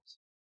worlds.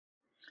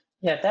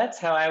 Yeah, that's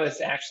how I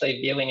was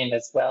actually viewing it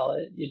as well.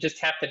 You just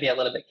have to be a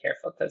little bit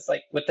careful, because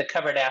like with the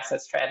covered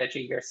asset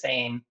strategy, you're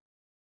saying,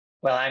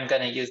 well, I'm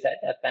going to use that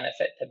death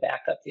benefit to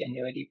back up the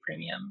annuity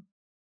premium.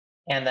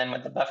 And then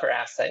with the buffer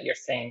asset, you're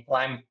saying,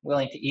 well, I'm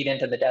willing to eat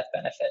into the death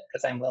benefit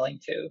because I'm willing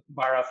to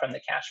borrow from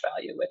the cash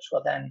value, which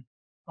will then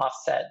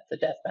offset the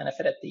death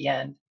benefit at the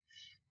end.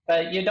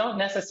 But you don't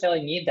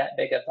necessarily need that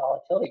big a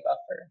volatility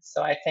buffer.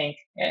 So I think,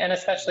 and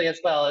especially as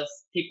well as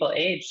people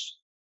age,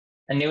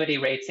 annuity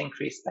rates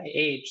increase by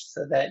age,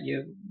 so that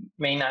you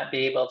may not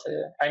be able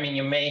to,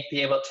 you may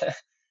be able to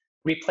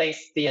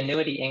replace the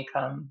annuity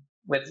income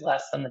with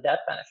less than the death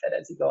benefit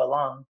as you go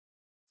along.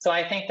 So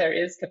I think there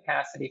is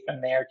capacity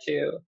from there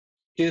to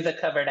do the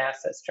covered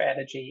asset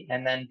strategy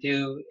and then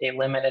do a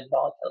limited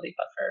volatility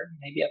buffer,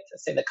 maybe up to,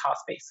 say, the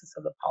cost basis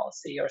of the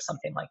policy or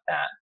something like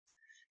that,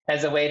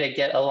 as a way to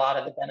get a lot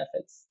of the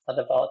benefits of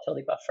the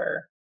volatility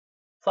buffer,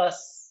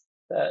 plus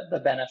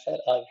the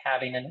benefit of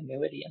having an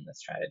annuity in the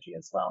strategy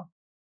as well.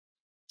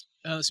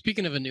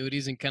 Speaking of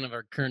annuities and kind of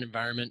our current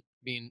environment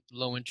being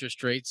low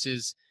interest rates,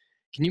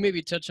 can you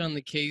maybe touch on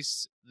the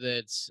case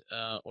that,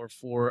 or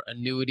for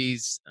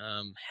annuities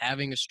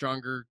having a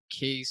stronger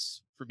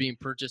case for being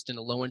purchased in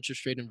a low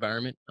interest rate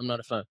environment? I don't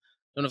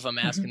know if I'm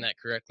asking that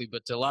correctly,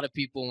 but a lot of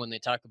people, when they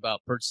talk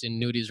about purchasing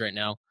annuities right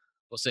now,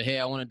 will say, hey,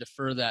 I want to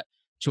defer that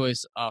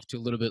choice off to a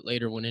little bit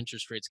later when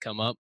interest rates come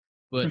up.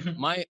 But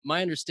my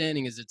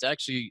understanding is it's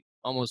actually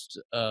almost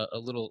a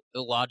little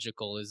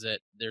illogical, is that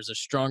there's a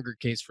stronger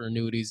case for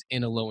annuities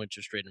in a low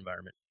interest rate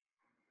environment.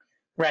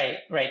 Right.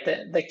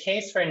 The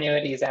case for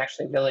annuities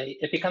actually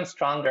it becomes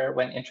stronger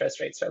when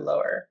interest rates are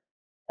lower.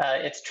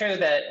 It's true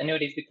that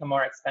annuities become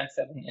more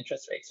expensive when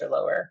interest rates are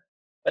lower,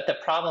 but the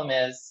problem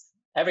is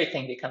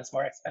everything becomes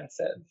more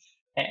expensive,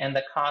 and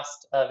the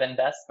cost of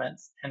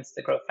investments tends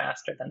to grow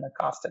faster than the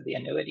cost of the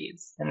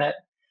annuities.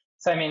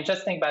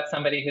 Just think about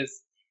somebody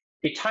who's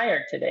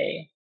retired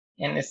today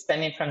and is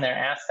spending from their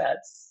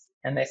assets,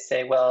 and they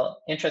say,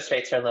 well, interest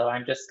rates are low,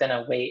 I'm just going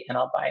to wait and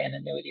I'll buy an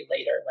annuity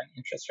later when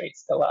interest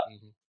rates go up.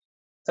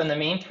 So in the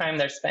meantime,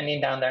 they're spending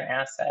down their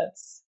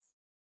assets.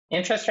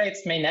 Interest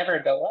rates may never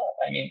go up.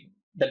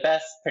 The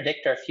best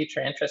predictor of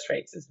future interest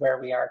rates is where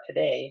we are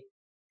today.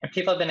 And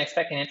people have been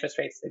expecting interest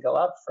rates to go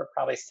up for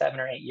probably 7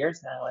 or 8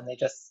 years now, and they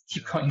just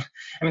keep going.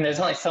 There's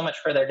only so much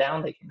further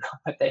down they can go,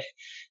 but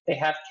they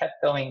have kept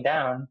going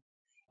down.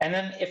 And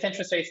then if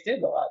interest rates do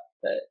go up,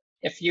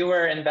 if you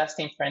were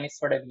investing for any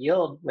sort of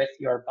yield with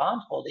your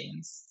bond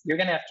holdings, you're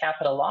going to have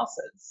capital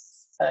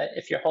losses.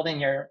 If you're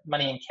holding your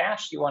money in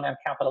cash, you won't have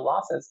capital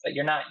losses, but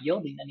you're not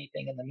yielding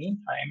anything in the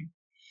meantime.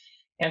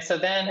 And so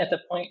then at the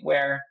point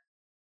where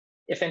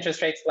if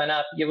interest rates went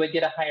up, you would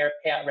get a higher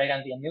payout rate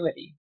on the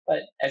annuity.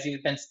 But as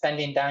you've been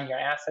spending down your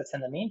assets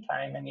in the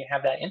meantime and you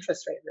have that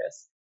interest rate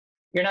risk,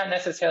 you're not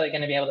necessarily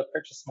going to be able to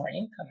purchase more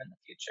income in the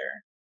future.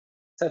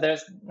 So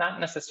there's not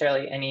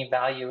necessarily any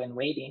value in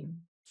waiting.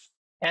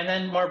 And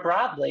then more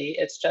broadly,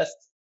 it's just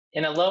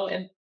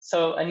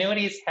so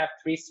annuities have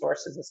 3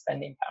 sources of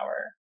spending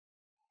power: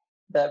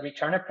 the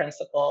return of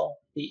principal,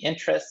 the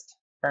interest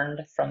earned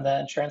from the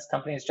insurance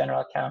company's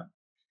general account,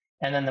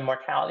 And then the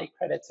mortality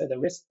credits are the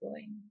risk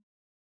pooling.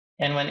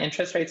 And when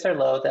interest rates are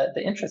low,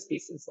 the interest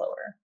piece is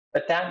lower.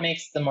 But that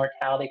makes the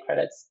mortality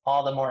credits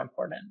all the more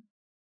important.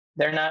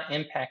 They're not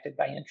impacted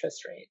by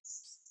interest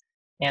rates.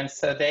 And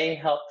so they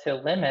help to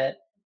limit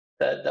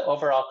the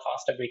overall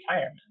cost of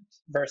retirement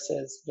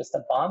versus just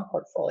a bond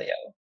portfolio.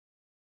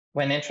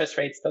 When interest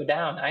rates go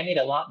down, I need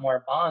a lot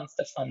more bonds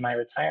to fund my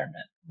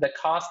retirement. The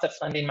cost of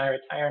funding my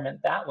retirement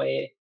that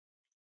way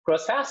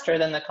grows faster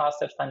than the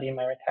cost of funding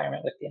my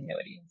retirement with the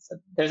annuity. So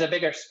there's a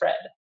bigger spread.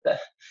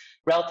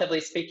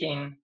 Relatively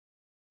speaking,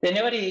 the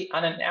annuity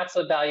on an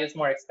absolute value is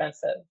more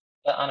expensive,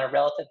 but on a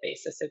relative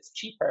basis, it's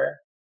cheaper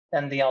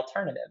than the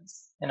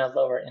alternatives in a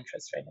lower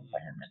interest rate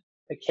environment.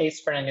 The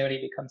case for an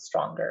annuity becomes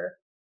stronger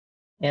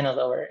in a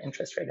lower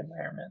interest rate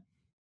environment.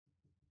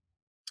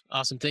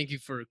 Awesome. Thank you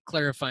for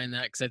clarifying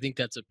that, because I think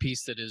that's a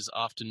piece that is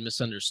often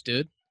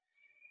misunderstood.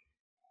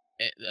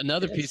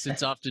 Another piece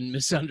that's often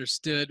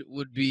misunderstood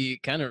would be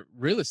kind of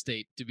real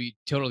estate, to be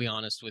totally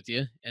honest with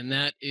you. And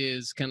that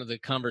is kind of the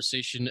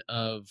conversation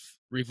of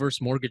reverse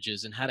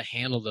mortgages and how to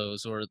handle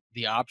those, or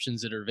the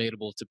options that are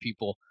available to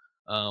people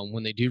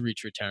when they do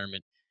reach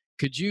retirement.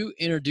 Could you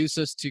introduce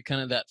us to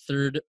kind of that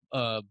third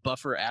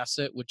buffer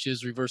asset, which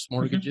is reverse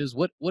mortgages?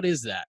 Mm-hmm. What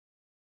is that?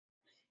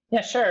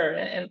 Yeah, sure.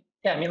 And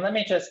yeah, I mean, let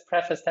me just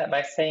preface that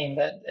by saying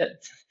that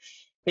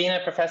being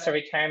a professor of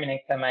retirement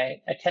income, I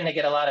tend to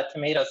get a lot of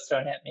tomatoes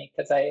thrown at me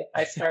because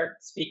I start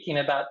speaking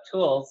about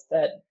tools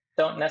that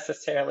they're not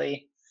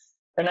necessarily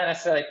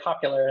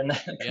popular in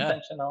the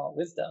conventional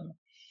wisdom.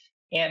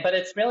 But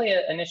it's really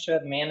an issue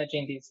of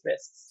managing these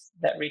risks,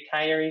 that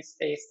retirees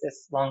face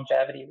this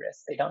longevity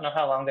risk. They don't know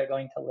how long they're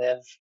going to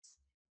live.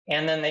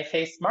 And then they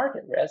face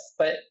market risk,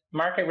 but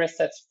market risk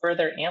that's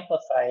further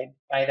amplified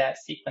by that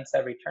sequence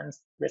of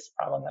returns risk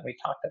problem that we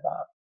talked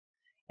about.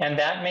 And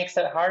that makes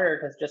it harder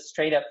to just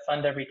straight up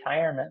fund a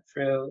retirement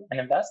through an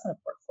investment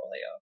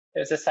portfolio.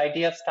 There's this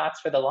idea of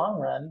stocks for the long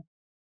run,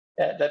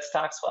 that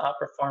stocks will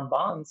outperform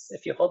bonds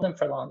if you hold them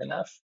for long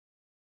enough.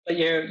 But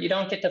you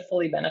don't get to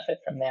fully benefit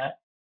from that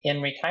in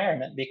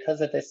retirement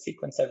because of this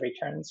sequence of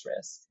returns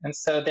risk. And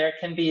so there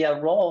can be a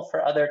role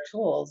for other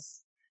tools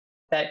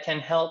that can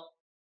help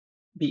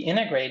be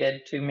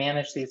integrated to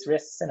manage these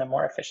risks in a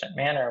more efficient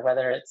manner,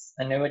 whether it's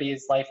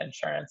annuities, life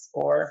insurance,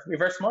 or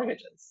reverse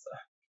mortgages.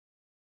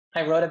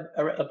 I wrote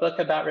a book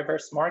about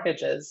reverse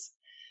mortgages,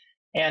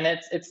 and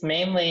it's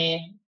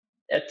mainly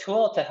a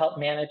tool to help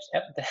manage,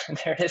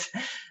 there is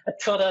a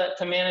tool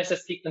to manage the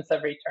sequence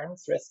of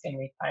returns risk in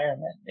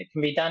retirement. It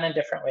can be done in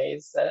different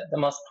ways. The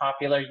most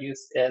popular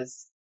use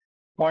is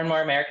more and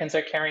more Americans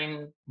are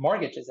carrying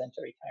mortgages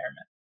into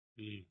retirement.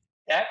 Mm.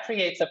 That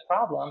creates a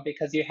problem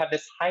because you have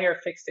this higher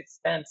fixed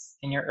expense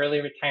in your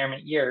early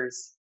retirement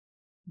years.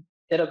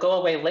 It'll go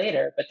away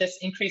later, but this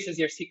increases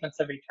your sequence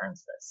of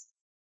returns risk.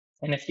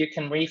 And if you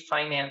can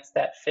refinance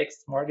that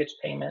fixed mortgage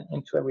payment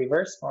into a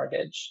reverse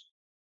mortgage,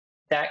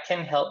 that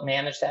can help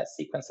manage that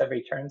sequence of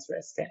returns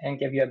risk and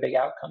give you a big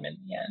outcome in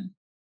the end.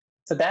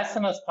 So that's the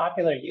most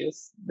popular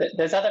use.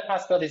 There's other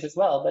possibilities as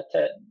well,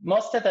 but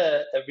most of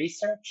the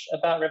research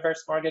about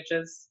reverse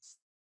mortgages,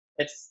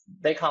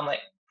 they call them like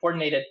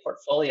coordinated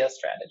portfolio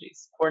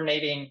strategies,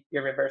 coordinating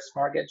your reverse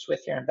mortgage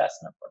with your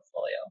investment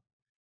portfolio.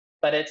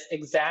 But it's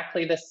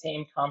exactly the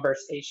same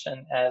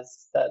conversation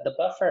as the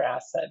buffer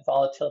asset,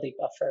 volatility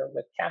buffer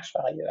with cash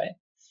value.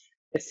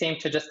 It seemed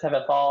to just have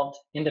evolved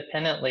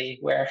independently,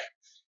 where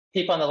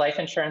people on the life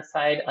insurance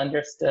side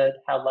understood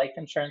how life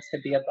insurance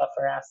could be a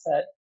buffer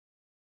asset.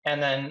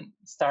 And then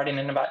starting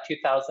in about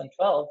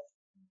 2012,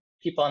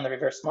 people on the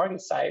reverse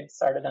mortgage side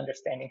started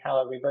understanding how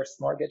a reverse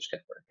mortgage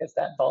could work as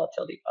that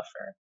volatility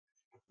buffer.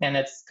 And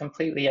it's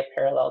completely a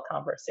parallel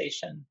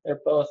conversation.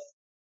 They're both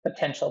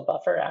potential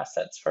buffer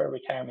assets for a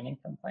retirement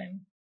income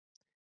plan.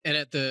 And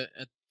at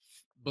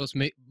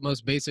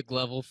most basic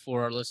level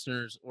for our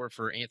listeners, or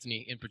for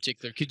Anthony in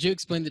particular, could you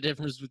explain the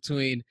difference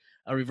between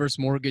a reverse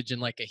mortgage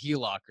and like a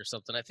HELOC or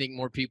something? I think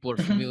more people are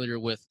familiar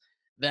with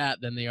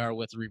that than they are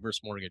with a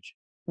reverse mortgage.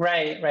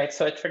 Right.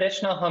 So a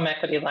traditional home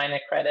equity line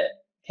of credit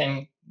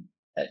can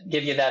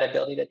give you that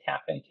ability to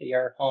tap into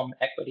your home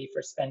equity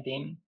for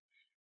spending,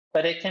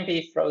 but it can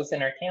be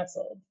frozen or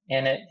canceled,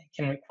 and it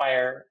can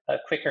require a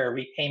quicker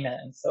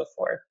repayment and so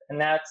forth.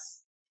 And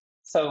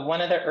so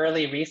one of the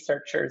early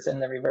researchers in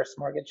the reverse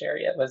mortgage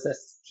area was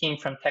this team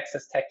from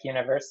Texas Tech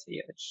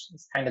University, which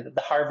is kind of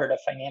the Harvard of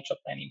financial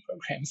planning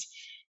programs,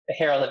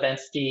 Harold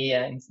Levinsky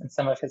and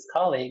some of his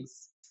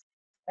colleagues,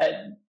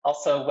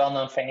 also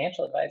well-known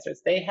financial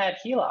advisors. They had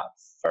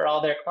HELOCs for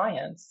all their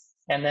clients.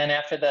 And then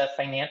after the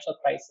financial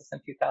crisis in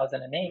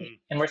 2008,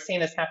 and we're seeing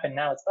this happen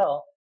now as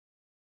well,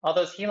 all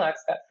those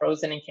HELOCs got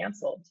frozen and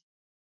canceled.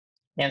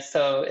 And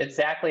so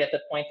exactly at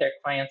the point their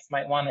clients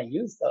might want to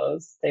use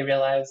those, they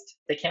realized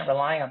they can't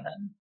rely on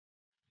them.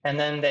 And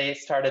then they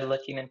started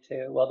looking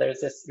into, well,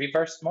 there's this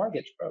reverse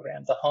mortgage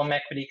program, the home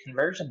equity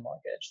conversion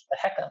mortgage, the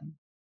HECM.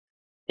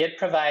 It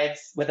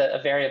provides, with a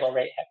variable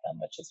rate HECM,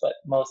 which is what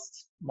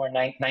more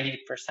 90%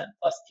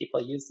 plus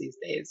people use these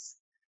days,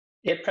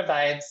 it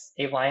provides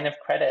a line of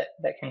credit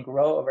that can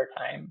grow over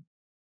time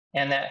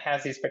and that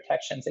has these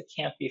protections. It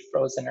can't be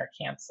frozen or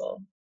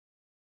canceled.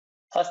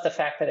 Plus the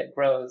fact that it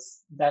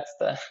grows, that's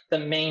the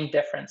main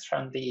difference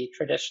from the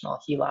traditional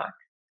HELOC.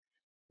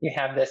 You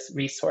have this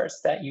resource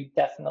that you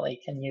definitely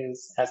can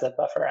use as a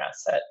buffer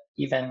asset,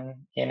 even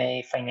in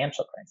a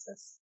financial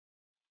crisis.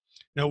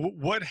 Now,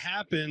 what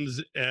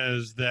happens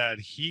as that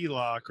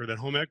HELOC or that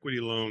home equity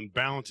loan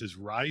balance is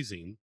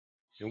rising?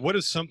 And what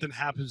if something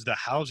happens to the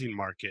housing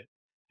market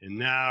and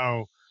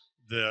now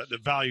the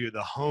value of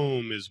the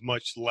home is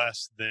much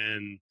less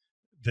than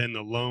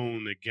the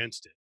loan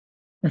against it?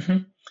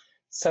 Mm-hmm.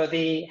 So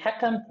the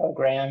HECM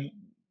program,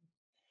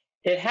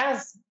 it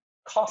has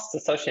costs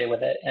associated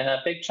with it, and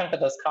a big chunk of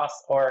those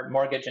costs are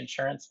mortgage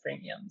insurance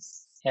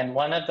premiums. And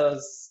one of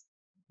those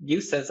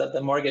uses of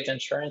the mortgage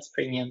insurance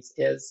premiums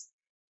is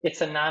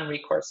it's a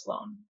non-recourse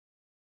loan,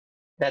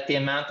 that the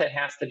amount that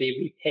has to be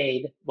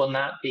repaid will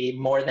not be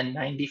more than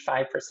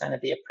 95%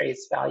 of the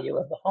appraised value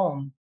of the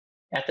home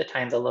at the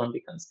time the loan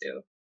becomes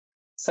due.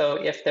 So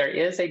if there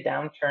is a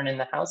downturn in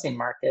the housing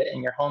market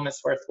and your home is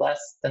worth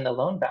less than the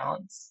loan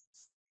balance,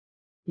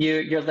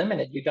 you're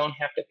limited. You don't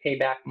have to pay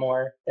back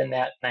more than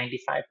that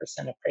 95%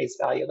 appraised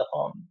value of the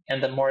home.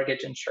 And the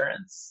mortgage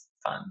insurance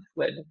fund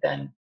would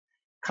then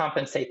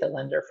compensate the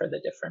lender for the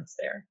difference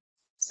there.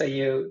 So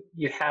you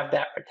have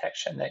that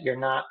protection that you're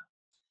not,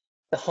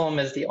 the home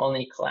is the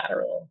only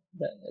collateral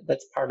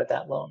that's part of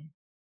that loan.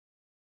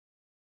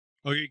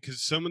 Okay,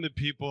 because some of the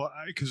people,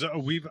 because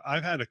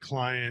I've had a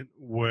client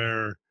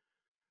where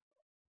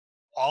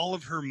all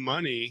of her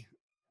money,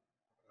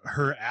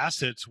 her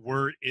assets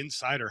were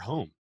inside her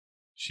home.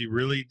 She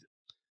really,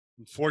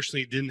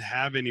 unfortunately, didn't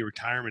have any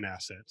retirement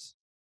assets,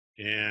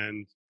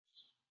 and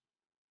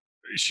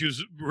she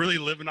was really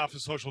living off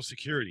of Social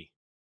Security.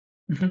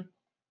 Mm-hmm.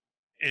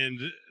 And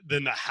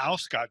then the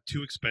house got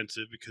too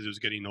expensive because it was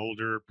getting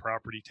older,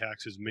 property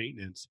taxes,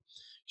 maintenance.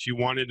 She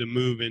wanted to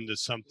move into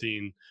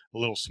something a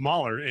little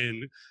smaller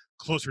and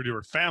closer to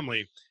her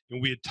family.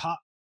 And we had taught,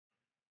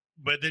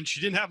 but then she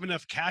didn't have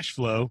enough cash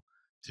flow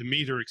to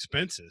meet her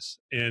expenses.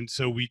 And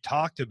so we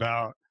talked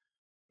about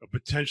a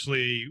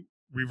potentially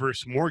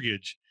reverse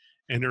mortgage.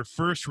 And her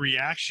first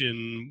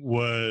reaction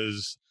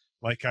was,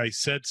 like, I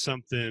said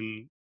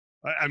something.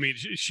 I mean,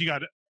 she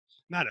got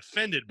not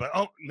offended, but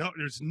oh no,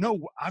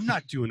 I'm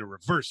not doing a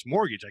reverse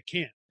mortgage. I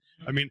can't.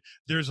 I mean,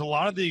 there's a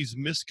lot of these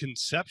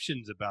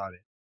misconceptions about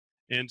it.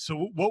 And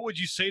so what would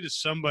you say to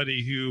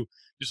somebody who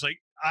just like,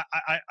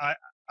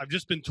 I've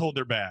just been told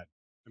they're bad?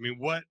 I mean,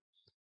 what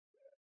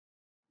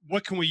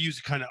can we use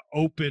to kind of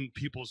open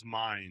people's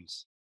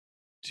minds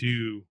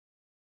to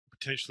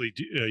potentially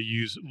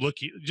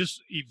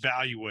just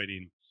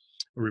evaluating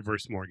a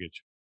reverse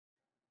mortgage?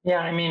 Yeah,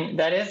 I mean,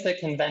 that is the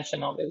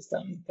conventional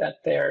wisdom,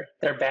 that they're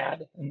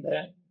bad and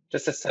they're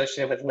just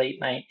associated with late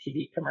night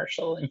TV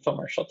commercial,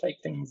 infomercial type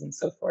things and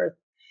so forth.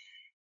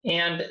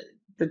 And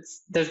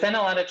there's been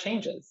a lot of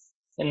changes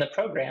in the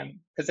program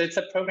because it's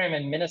a program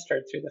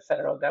administered through the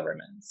federal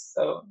government.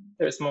 So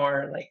there's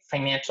more like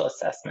financial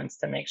assessments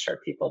to make sure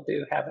people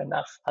do have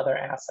enough other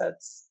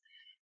assets.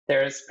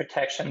 There's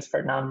protections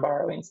for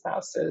non-borrowing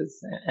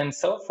spouses and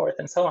so forth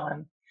and so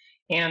on.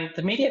 And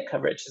the media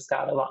coverage has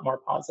got a lot more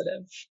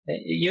positive.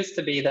 It used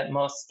to be that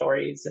most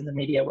stories in the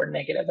media were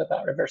negative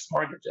about reverse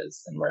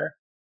mortgages and were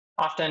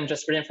often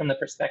just written from the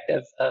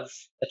perspective of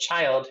a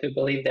child who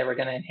believed they were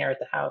going to inherit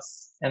the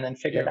house and then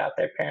figured out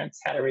their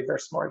parents had a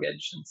reverse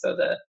mortgage. And so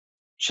the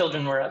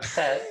children were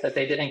upset that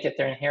they didn't get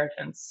their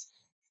inheritance.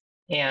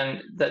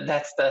 And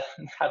that's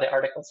how the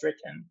article's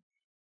written.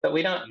 But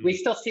we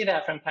still see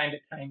that from time to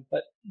time,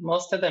 but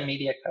most of the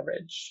media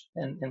coverage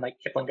in like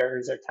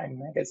Kiplinger's or Time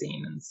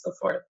Magazine and so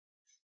forth,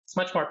 it's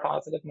much more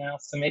positive now.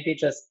 So maybe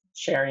just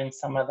sharing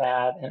some of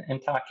that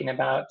and talking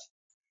about,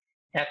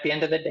 at the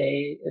end of the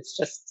day, it's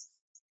just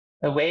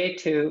a way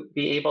to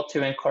be able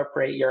to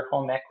incorporate your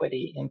home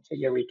equity into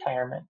your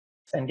retirement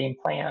spending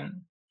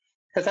plan.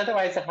 Because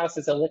otherwise the house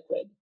is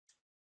illiquid.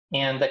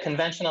 And the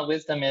conventional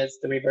wisdom is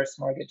the reverse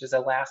mortgage is a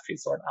last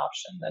resort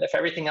option, that if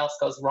everything else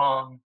goes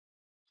wrong,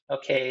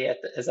 okay,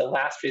 as a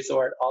last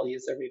resort, I'll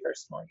use a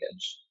reverse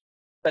mortgage.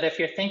 But if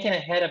you're thinking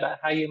ahead about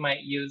how you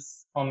might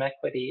use home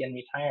equity in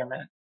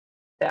retirement,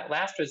 that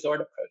last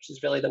resort approach is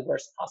really the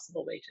worst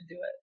possible way to do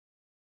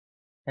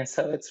it. And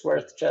so it's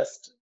worth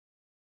just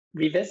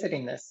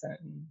revisiting this and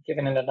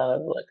giving it another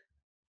look.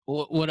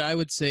 What I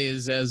would say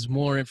is, as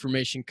more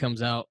information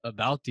comes out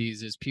about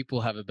these, is people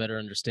have a better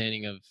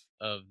understanding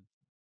of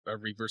a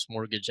reverse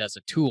mortgage as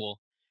a tool.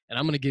 And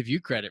I'm going to give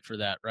you credit for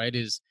that, right?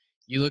 Is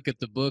you look at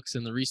the books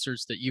and the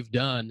research that you've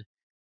done.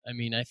 I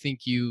mean, I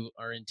think you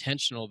are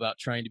intentional about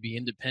trying to be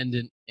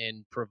independent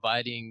and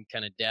providing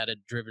kind of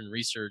data-driven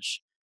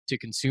research to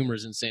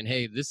consumers and saying,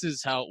 hey, this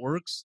is how it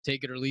works,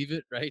 take it or leave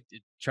it, right?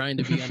 Trying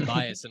to be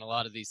unbiased in a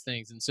lot of these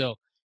things. And so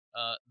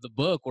the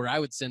book, where I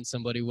would send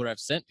somebody, where I've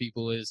sent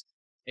people, is,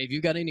 hey, if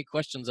you've got any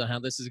questions on how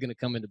this is going to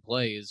come into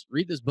play, is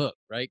read this book,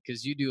 right?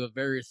 Because you do a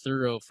very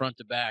thorough front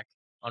to back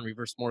on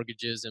reverse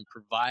mortgages and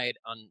provide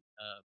on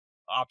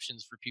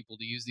options for people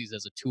to use these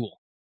as a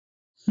tool.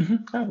 Mm-hmm.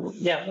 Oh,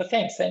 yeah, well,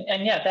 thanks.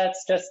 And yeah,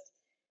 that's just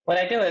what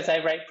I do is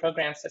I write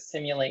programs to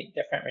simulate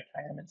different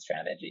retirement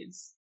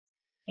strategies.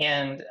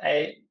 And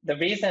the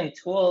reason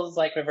tools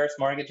like reverse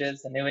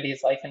mortgages,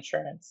 annuities, life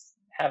insurance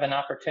have an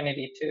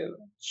opportunity to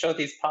show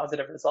these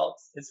positive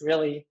results is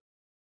really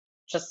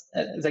just,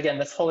 again,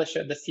 this whole issue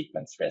of the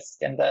sequence risk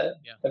and the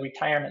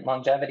retirement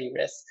longevity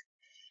risk.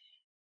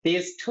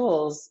 These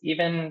tools,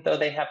 even though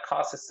they have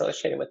costs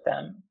associated with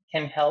them,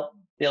 can help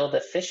build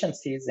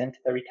efficiencies into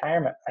the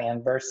retirement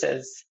plan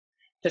versus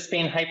just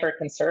being hyper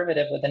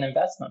conservative with an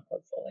investment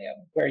portfolio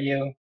where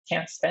you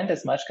can't spend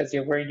as much because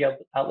you're worried you'll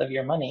outlive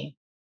your money.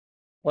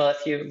 Well,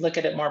 if you look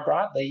at it more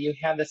broadly, you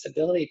have this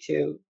ability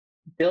to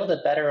build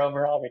a better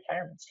overall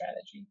retirement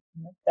strategy.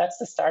 That's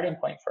the starting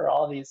point for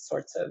all these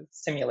sorts of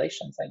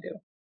simulations I do.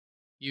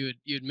 You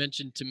had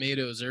mentioned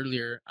tomatoes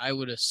earlier. I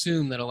would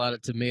assume that a lot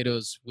of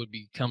tomatoes would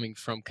be coming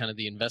from kind of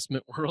the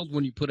investment world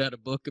when you put out a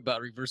book about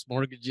reverse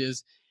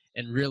mortgages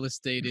and real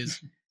estate is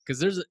because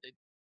there's a,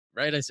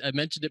 right. I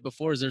mentioned it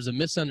before is there's a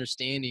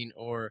misunderstanding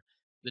or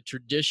the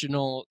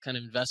traditional kind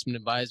of investment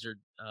advisor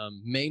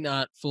may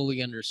not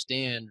fully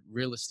understand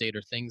real estate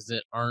or things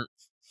that aren't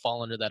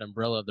fall under that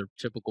umbrella of their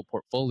typical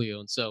portfolio.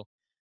 And so,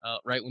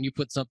 right, when you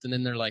put something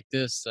in there like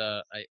this,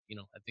 I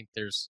think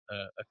there's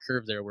a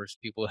curve there where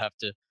people have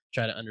to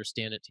try to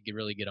understand it to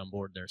really get on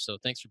board there. So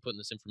thanks for putting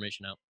this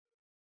information out.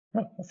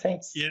 Oh,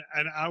 thanks. Yeah,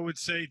 and I would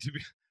say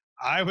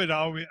I would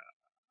always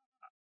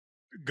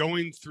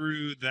going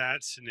through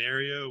that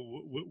scenario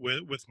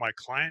with my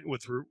client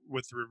with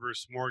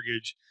reverse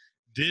mortgage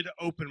did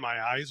open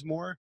my eyes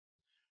more.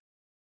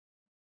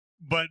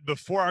 But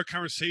before our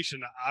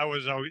conversation, I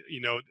was always,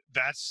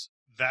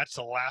 that's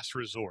a last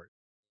resort.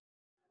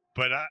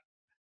 But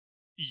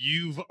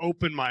you've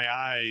opened my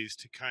eyes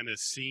to kind of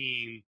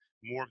seeing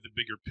more of the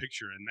bigger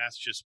picture, and that's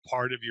just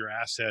part of your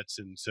assets.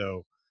 And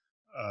so,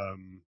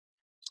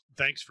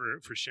 thanks for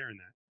sharing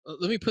that.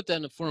 Let me put that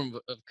in the form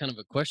of kind of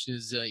a question.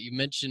 Is you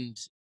mentioned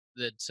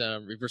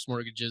that reverse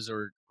mortgages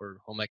or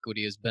home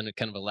equity has been a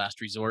kind of a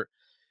last resort.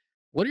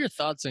 What are your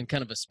thoughts on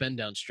kind of a spend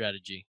down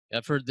strategy?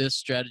 I've heard this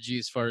strategy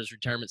as far as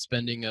retirement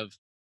spending of,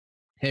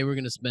 hey, we're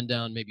going to spend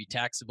down maybe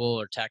taxable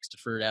or tax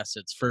deferred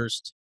assets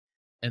first,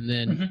 and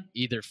then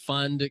either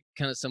fund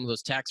kind of some of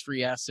those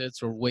tax-free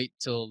assets or wait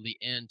till the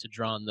end to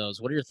draw on those.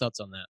 What are your thoughts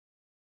on that?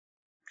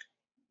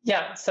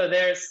 Yeah, so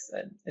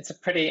it's a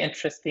pretty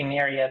interesting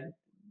area.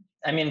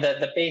 I mean,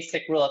 the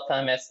basic rule of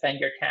thumb is spend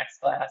your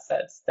taxable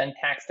assets, then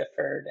tax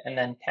deferred, and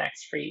then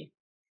tax-free.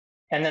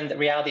 And then the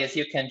reality is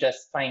you can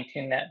just fine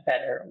tune that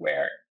better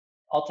where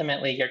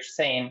ultimately you're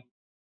saying,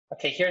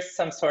 okay, here's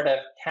some sort of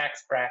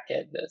tax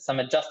bracket,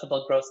 some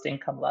adjustable gross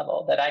income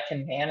level that I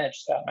can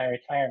manage throughout my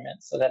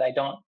retirement so that I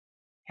don't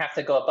have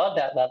to go above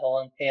that level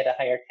and pay at a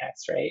higher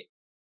tax rate.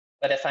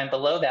 But if I'm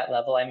below that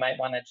level, I might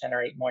want to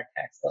generate more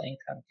taxable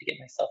income to get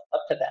myself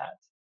up to that.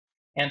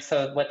 And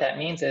so what that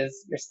means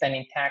is you're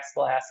spending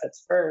taxable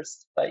assets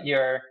first, but you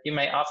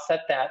might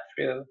offset that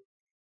through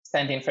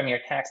spending from your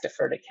tax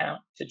deferred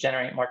account to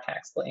generate more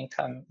taxable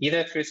income,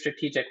 either through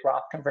strategic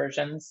Roth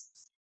conversions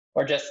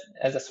or just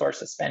as a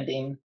source of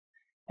spending.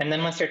 And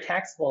then once your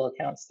taxable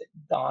account's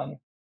gone,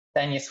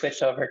 then you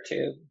switch over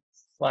to,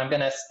 well, I'm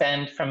going to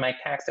spend from my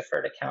tax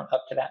deferred account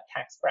up to that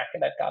tax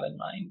bracket I've got in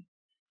mind.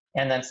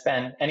 And then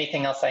spend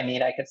anything else I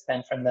need, I could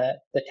spend from the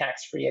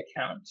tax-free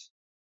account,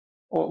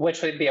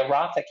 which would be a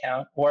Roth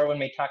account. Or when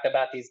we talk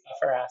about these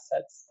buffer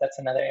assets, that's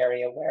another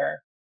area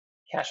where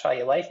cash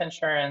value life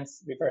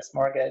insurance, reverse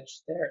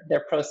mortgage,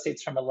 they're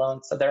proceeds from a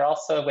loan. So they're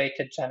also a way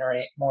to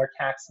generate more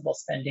taxable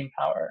spending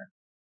power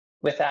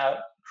without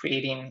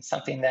creating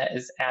something that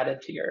is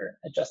added to your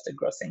adjusted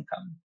gross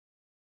income.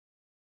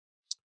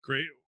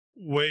 Great.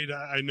 Wade,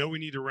 I know we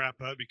need to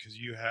wrap up because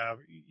you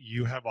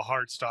have a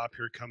hard stop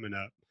here coming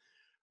up.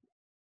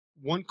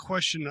 One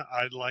question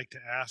I'd like to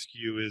ask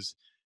you is,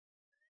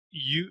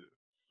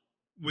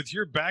 with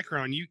your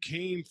background, you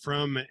came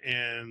from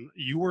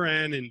you were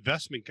an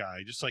investment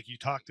guy, just like you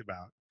talked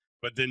about,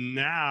 but then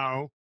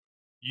now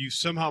you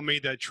somehow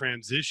made that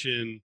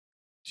transition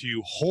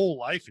to whole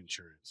life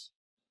insurance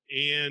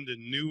and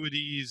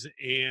annuities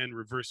and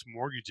reverse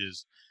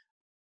mortgages.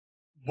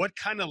 What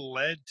kind of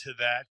led to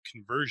that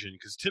conversion?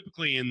 Because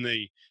typically in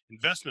the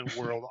investment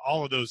world,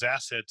 all of those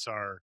assets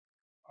are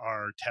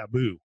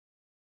taboo.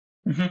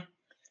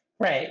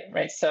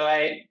 Right. So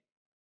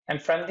I'm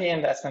from the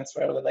investments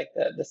world with like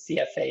the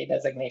CFA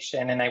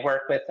designation, and I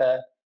work with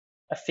a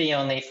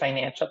fee-only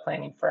financial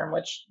planning firm,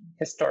 which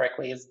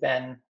historically has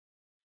been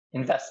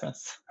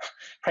investments,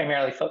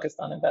 primarily focused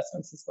on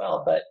investments as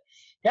well. But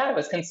yeah, I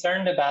was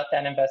concerned about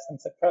that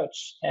investments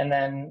approach. And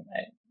then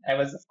I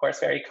was, of course,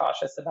 very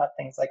cautious about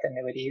things like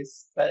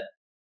annuities. But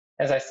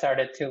as I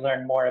started to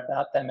learn more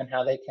about them and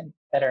how they can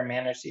better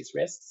manage these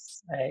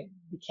risks, I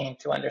came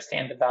to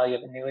understand the value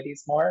of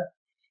annuities more.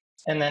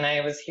 And then I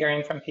was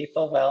hearing from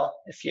people, well,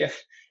 if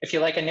you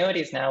like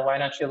annuities now, why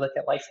don't you look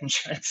at life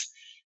insurance?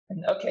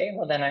 And okay,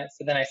 well then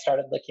I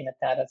started looking at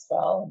that as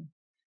well, and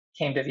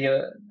came to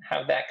view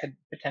how that could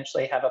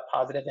potentially have a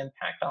positive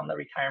impact on the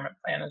retirement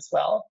plan as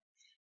well.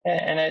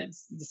 And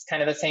it's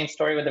kind of the same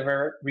story with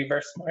the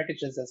reverse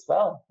mortgages as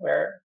well,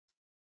 where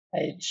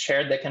I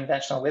shared the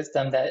conventional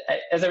wisdom that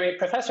as a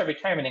professor of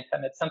retirement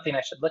income, it's something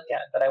I should look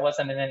at, but I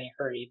wasn't in any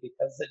hurry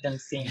because it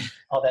didn't seem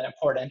all that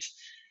important.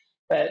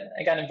 But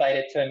I got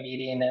invited to a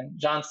meeting, and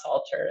John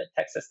Salter at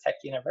Texas Tech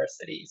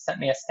University sent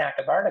me a stack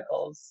of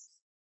articles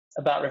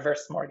about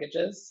reverse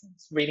mortgages. I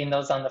was reading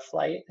those on the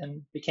flight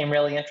and became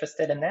really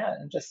interested in that,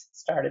 and just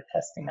started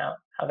testing out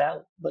how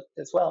that looked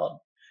as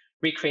well,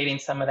 recreating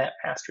some of that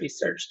past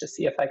research to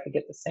see if I could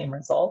get the same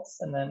results,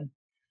 and then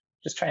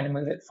just trying to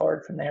move it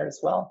forward from there as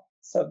well.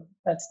 So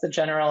that's the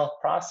general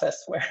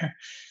process where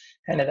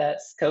kind of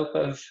that scope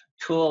of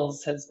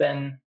tools has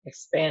been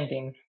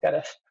expanding.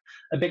 Got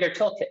a bigger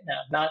toolkit now,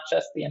 not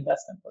just the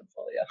investment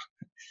portfolio.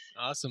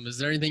 Awesome. Is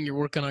there anything you're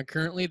working on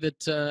currently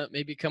that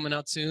may be coming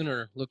out soon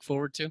or look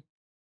forward to?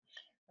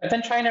 I've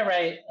been trying to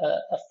write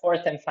a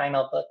fourth and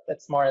final book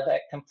that's more of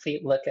that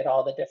complete look at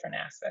all the different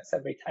aspects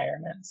of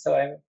retirement. So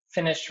I've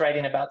finished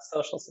writing about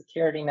Social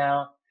Security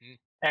now.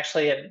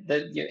 Actually,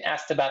 you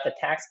asked about the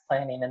tax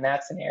planning, and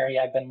that's an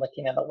area I've been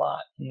looking at a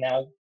lot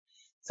now.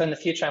 So in the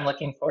future, I'm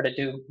looking forward to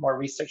do more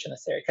research in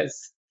this area,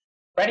 because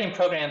writing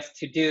programs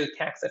to do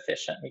tax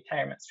efficient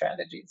retirement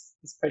strategies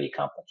is pretty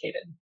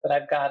complicated. But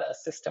I've got a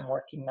system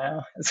working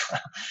now as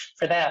well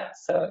for that.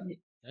 So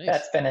Nice.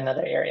 that's been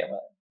another area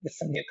with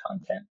some new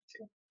content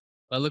too.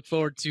 I look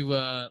forward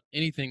to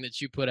anything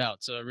that you put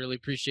out. So I really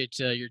appreciate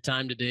your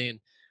time today,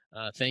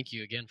 and thank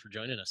you again for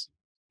joining us.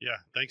 Yeah.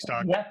 Thanks,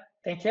 Doc. Yeah,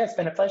 thank you. It's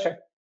been a pleasure.